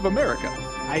United States of America?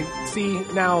 I see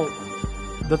now.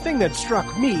 The thing that struck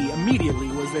me immediately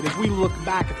was that if we look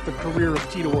back at the career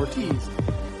of Tito Ortiz,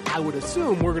 I would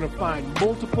assume we're going to find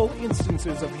multiple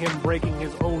instances of him breaking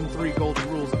his own 3 golden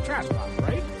rules of trash talk,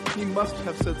 right? He must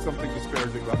have said something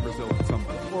disparaging about Brazil at some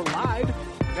point. Or lied.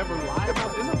 Never lied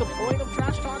about. Isn't the point of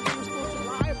trash talking